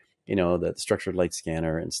scanner. The structured light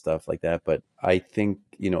scanner and stuff like that. But I think,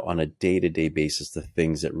 on a day-to-day basis, the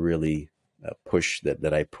things that really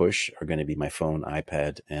that I push are going to be my phone,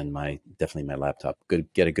 iPad, and definitely my laptop.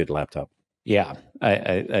 Get a good laptop. Yeah,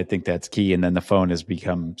 I think that's key. And then the phone has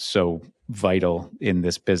become so vital in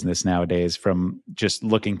this business nowadays, from just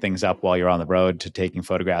looking things up while you're on the road to taking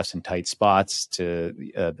photographs in tight spots to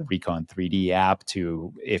the Recon 3D app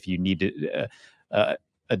to if you need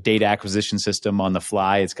a data acquisition system on the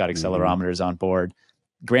fly. It's got accelerometers on board.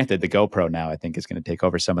 Granted, the GoPro now I think is going to take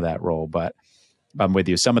over some of that role, but I'm with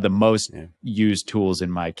you. Some of the most used tools in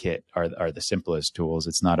my kit are the simplest tools.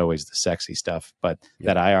 It's not always the sexy stuff, but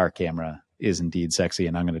that IR camera is indeed sexy,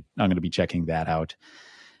 and I'm going to be checking that out.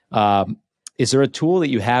 Is there a tool that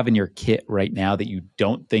you have in your kit right now that you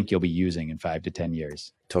don't think you'll be using in 5 to 10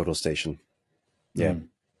 years? Total Station. Yeah.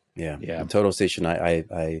 The Total Station.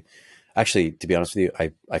 I actually, to be honest with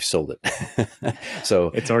you, I've sold it. So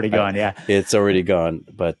it's already gone. It's already gone.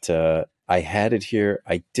 But I had it here.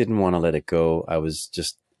 I didn't want to let it go. I was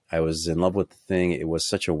in love with the thing. It was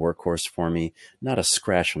such a workhorse for me. Not a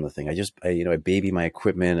scratch on the thing. I baby my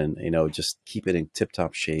equipment and just keep it in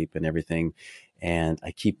tip-top shape and everything. And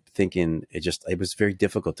I keep thinking it was very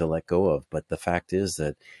difficult to let go of. But the fact is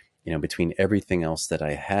that between everything else that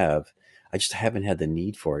I have, I just haven't had the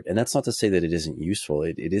need for it. And that's not to say that it isn't useful.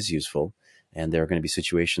 It is useful. And there are going to be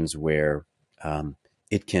situations where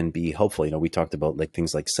it can be helpful. We talked about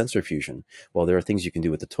things like sensor fusion. Well, there are things you can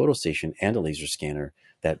do with the Total Station and a laser scanner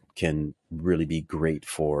that can really be great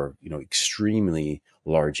for, extremely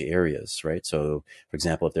large areas, right? So, for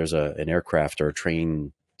example, if there's an aircraft or a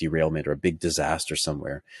train derailment or a big disaster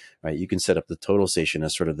somewhere, right, you can set up the Total Station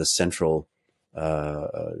as sort of the central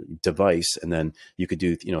device, and then you could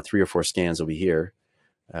do 3 or 4 scans over here,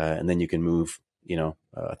 and then you can move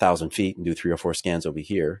 1,000 feet and do 3 or 4 scans over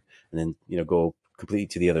here, and then go completely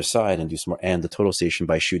to the other side and do some more. And the Total Station,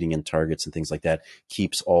 by shooting in targets and things like that,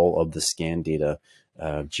 keeps all of the scan data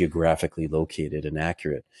geographically located and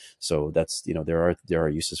accurate. So that's there are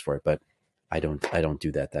uses for it, but I don't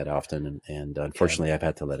do that often, and unfortunately I've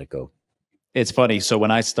had to let it go. It's funny. So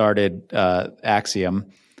when I started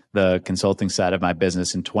Axiom, the consulting side of my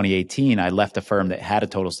business in 2018, I left a firm that had a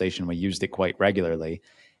Total Station. We used it quite regularly.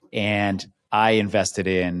 And I invested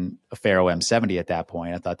in a Faro M70 at that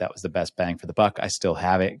point. I thought that was the best bang for the buck. I still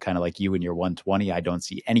have it, kind of like you and your 120. I don't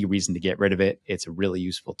see any reason to get rid of it. It's a really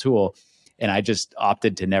useful tool. And I just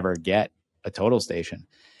opted to never get a Total Station.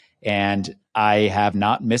 And I have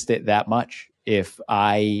not missed it that much. If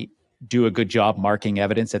I do a good job marking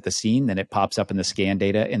evidence at the scene, then it pops up in the scan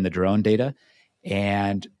data, in the drone data.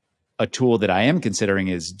 And a tool that I am considering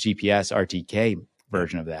is GPS RTK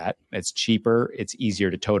version of that. It's cheaper, it's easier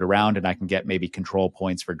to tote around, and I can get maybe control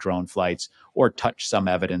points for drone flights or touch some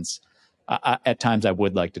evidence. At times I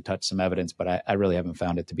would like to touch some evidence, but I really haven't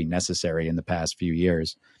found it to be necessary in the past few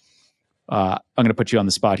years. I'm going to put you on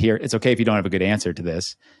the spot here. It's okay if you don't have a good answer to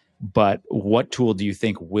this, but what tool do you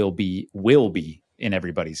think will be in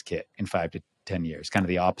everybody's kit in 5 10 years? Kind of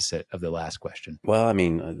the opposite of the last question. Well, I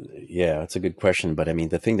mean, yeah, it's a good question. But I mean,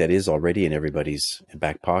 the thing that is already in everybody's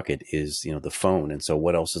back pocket is, the phone. And so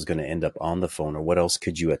what else is going to end up on the phone, or what else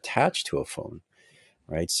could you attach to a phone?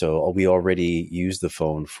 Right. So we already use the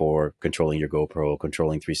phone for controlling your GoPro,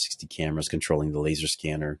 controlling 360 cameras, controlling the laser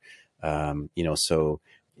scanner.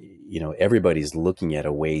 Everybody's looking at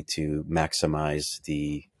a way to maximize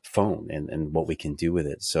the phone and what we can do with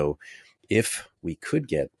it. So if we could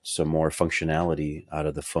get some more functionality out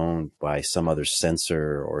of the phone by some other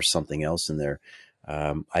sensor or something else in there,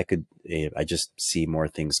 I just see more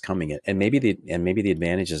things coming. And maybe the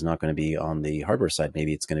advantage is not going to be on the hardware side.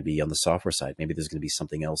 Maybe it's going to be on the software side. Maybe there's going to be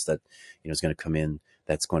something else that, is going to come in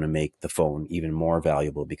that's going to make the phone even more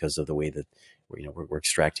valuable because of the way that, we're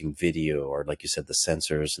extracting video, or like you said, the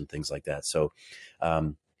sensors and things like that. So,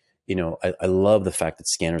 I love the fact that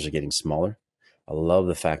scanners are getting smaller. I love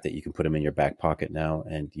the fact that you can put them in your back pocket now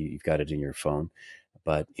and you've got it in your phone.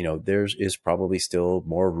 But, there is probably still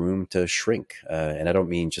more room to shrink. And I don't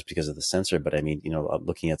mean just because of the sensor, but I mean,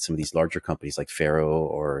 looking at some of these larger companies like Faro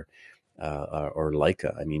or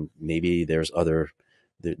Leica, I mean, maybe there's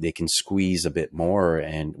they can squeeze a bit more,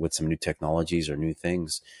 and with some new technologies or new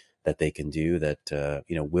things that they can do that,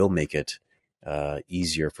 will make it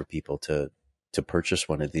easier for people to purchase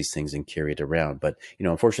one of these things and carry it around. But,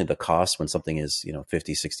 unfortunately, the cost when something is,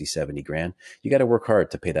 50, 60, 70 grand, you got to work hard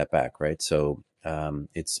to pay that back. Right. So,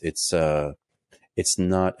 it's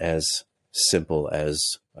not as simple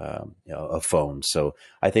as, a phone. So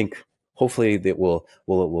I think hopefully that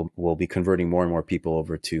we'll be converting more and more people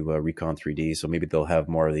over to, Recon 3D. So maybe they'll have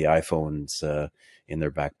more of the iPhones, in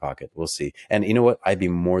their back pocket. We'll see. And you know what? I'd be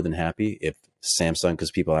more than happy if Samsung, because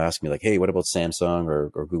people ask me like, hey, what about Samsung or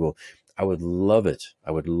Google? I would love it.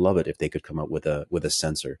 I would love it if they could come up with a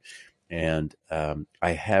sensor. And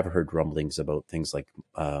I have heard rumblings about things like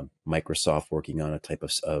Microsoft working on a type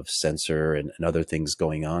of sensor and other things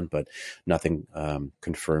going on, but nothing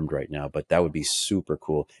confirmed right now. But that would be super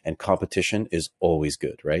cool. And competition is always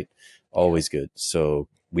good, right? Always good. So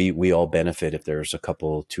we all benefit if there's a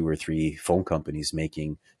couple, 2 or 3 phone companies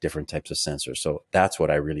making different types of sensors. So that's what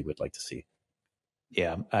I really would like to see.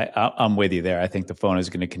 Yeah, I'm with you there. I think the phone is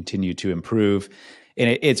going to continue to improve.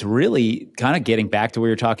 And it's really kind of getting back to what we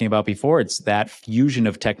were talking about before. It's that fusion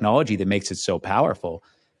of technology that makes it so powerful.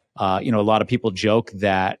 A lot of people joke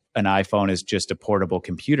that an iPhone is just a portable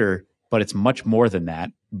computer, but it's much more than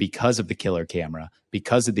that because of the killer camera,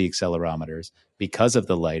 because of the accelerometers, because of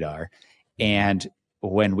the LiDAR. And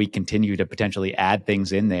when we continue to potentially add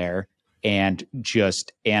things in there and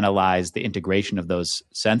just analyze the integration of those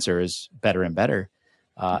sensors better and better,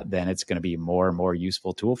 then it's going to be more and more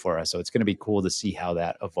useful tool for us. So it's going to be cool to see how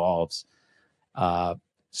that evolves.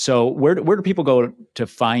 So where do people go to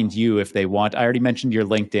find you if they want? I already mentioned your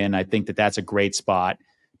LinkedIn. I think that's a great spot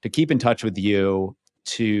to keep in touch with you,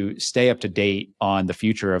 to stay up to date on the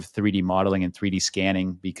future of 3D modeling and 3D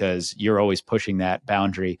scanning, because you're always pushing that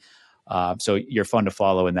boundary. So you're fun to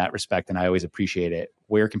follow in that respect, and I always appreciate it.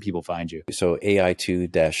 Where can people find you? So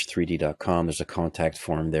ai2-3d.com, there's a contact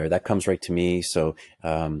form there. That comes right to me. So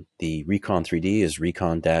the Recon 3D is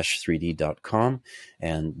recon-3d.com.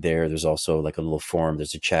 And there's also like a little form.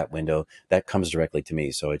 There's a chat window that comes directly to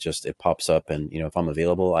me. So it pops up. And, if I'm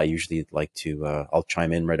available, I usually like to, I'll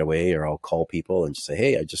chime in right away, or I'll call people and just say,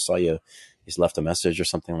 hey, I just saw you left a message or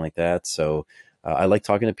something like that. So I like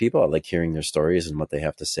talking to people. I like hearing their stories and what they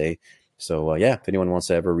have to say. So if anyone wants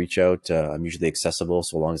to ever reach out, I'm usually accessible,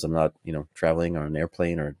 so long as I'm not, traveling on an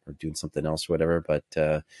airplane or doing something else or whatever. But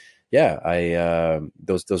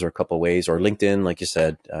those are a couple of ways. Or LinkedIn, like you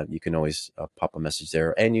said, you can always pop a message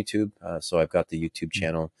there, and YouTube. So I've got the YouTube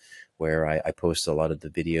channel where I post a lot of the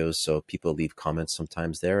videos. So people leave comments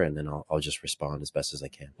sometimes there, and then I'll just respond as best as I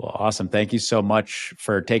can. Well, awesome. Thank you so much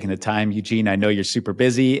for taking the time, Eugene. I know you're super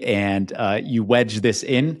busy, and you wedged this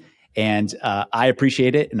in. And I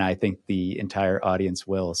appreciate it, and I think the entire audience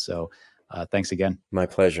will. So thanks again. My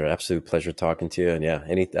pleasure. Absolute pleasure talking to you.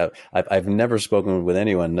 And I've never spoken with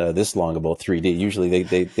anyone this long about 3D. Usually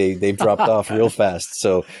they've dropped off real fast.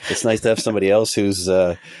 So it's nice to have somebody else who's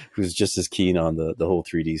just as keen on the whole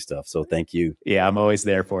 3D stuff. So thank you. Yeah, I'm always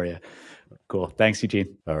there for you. Cool. Thanks,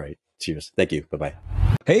 Eugene. All right. Cheers. Thank you. Bye-bye.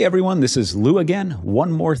 Hey, everyone. This is Lou again.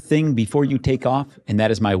 One more thing before you take off, and that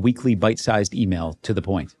is my weekly bite-sized email to the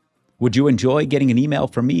point. Would you enjoy getting an email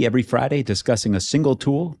from me every Friday discussing a single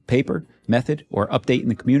tool, paper, method, or update in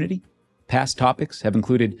the community? Past topics have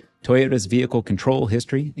included Toyota's vehicle control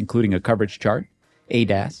history, including a coverage chart,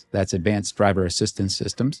 ADAS, that's Advanced Driver Assistance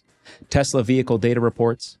Systems, Tesla vehicle data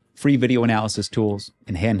reports, free video analysis tools,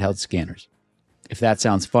 and handheld scanners. If that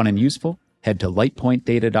sounds fun and useful, head to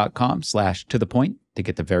lightpointdata.com/to the point to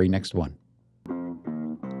get the very next one.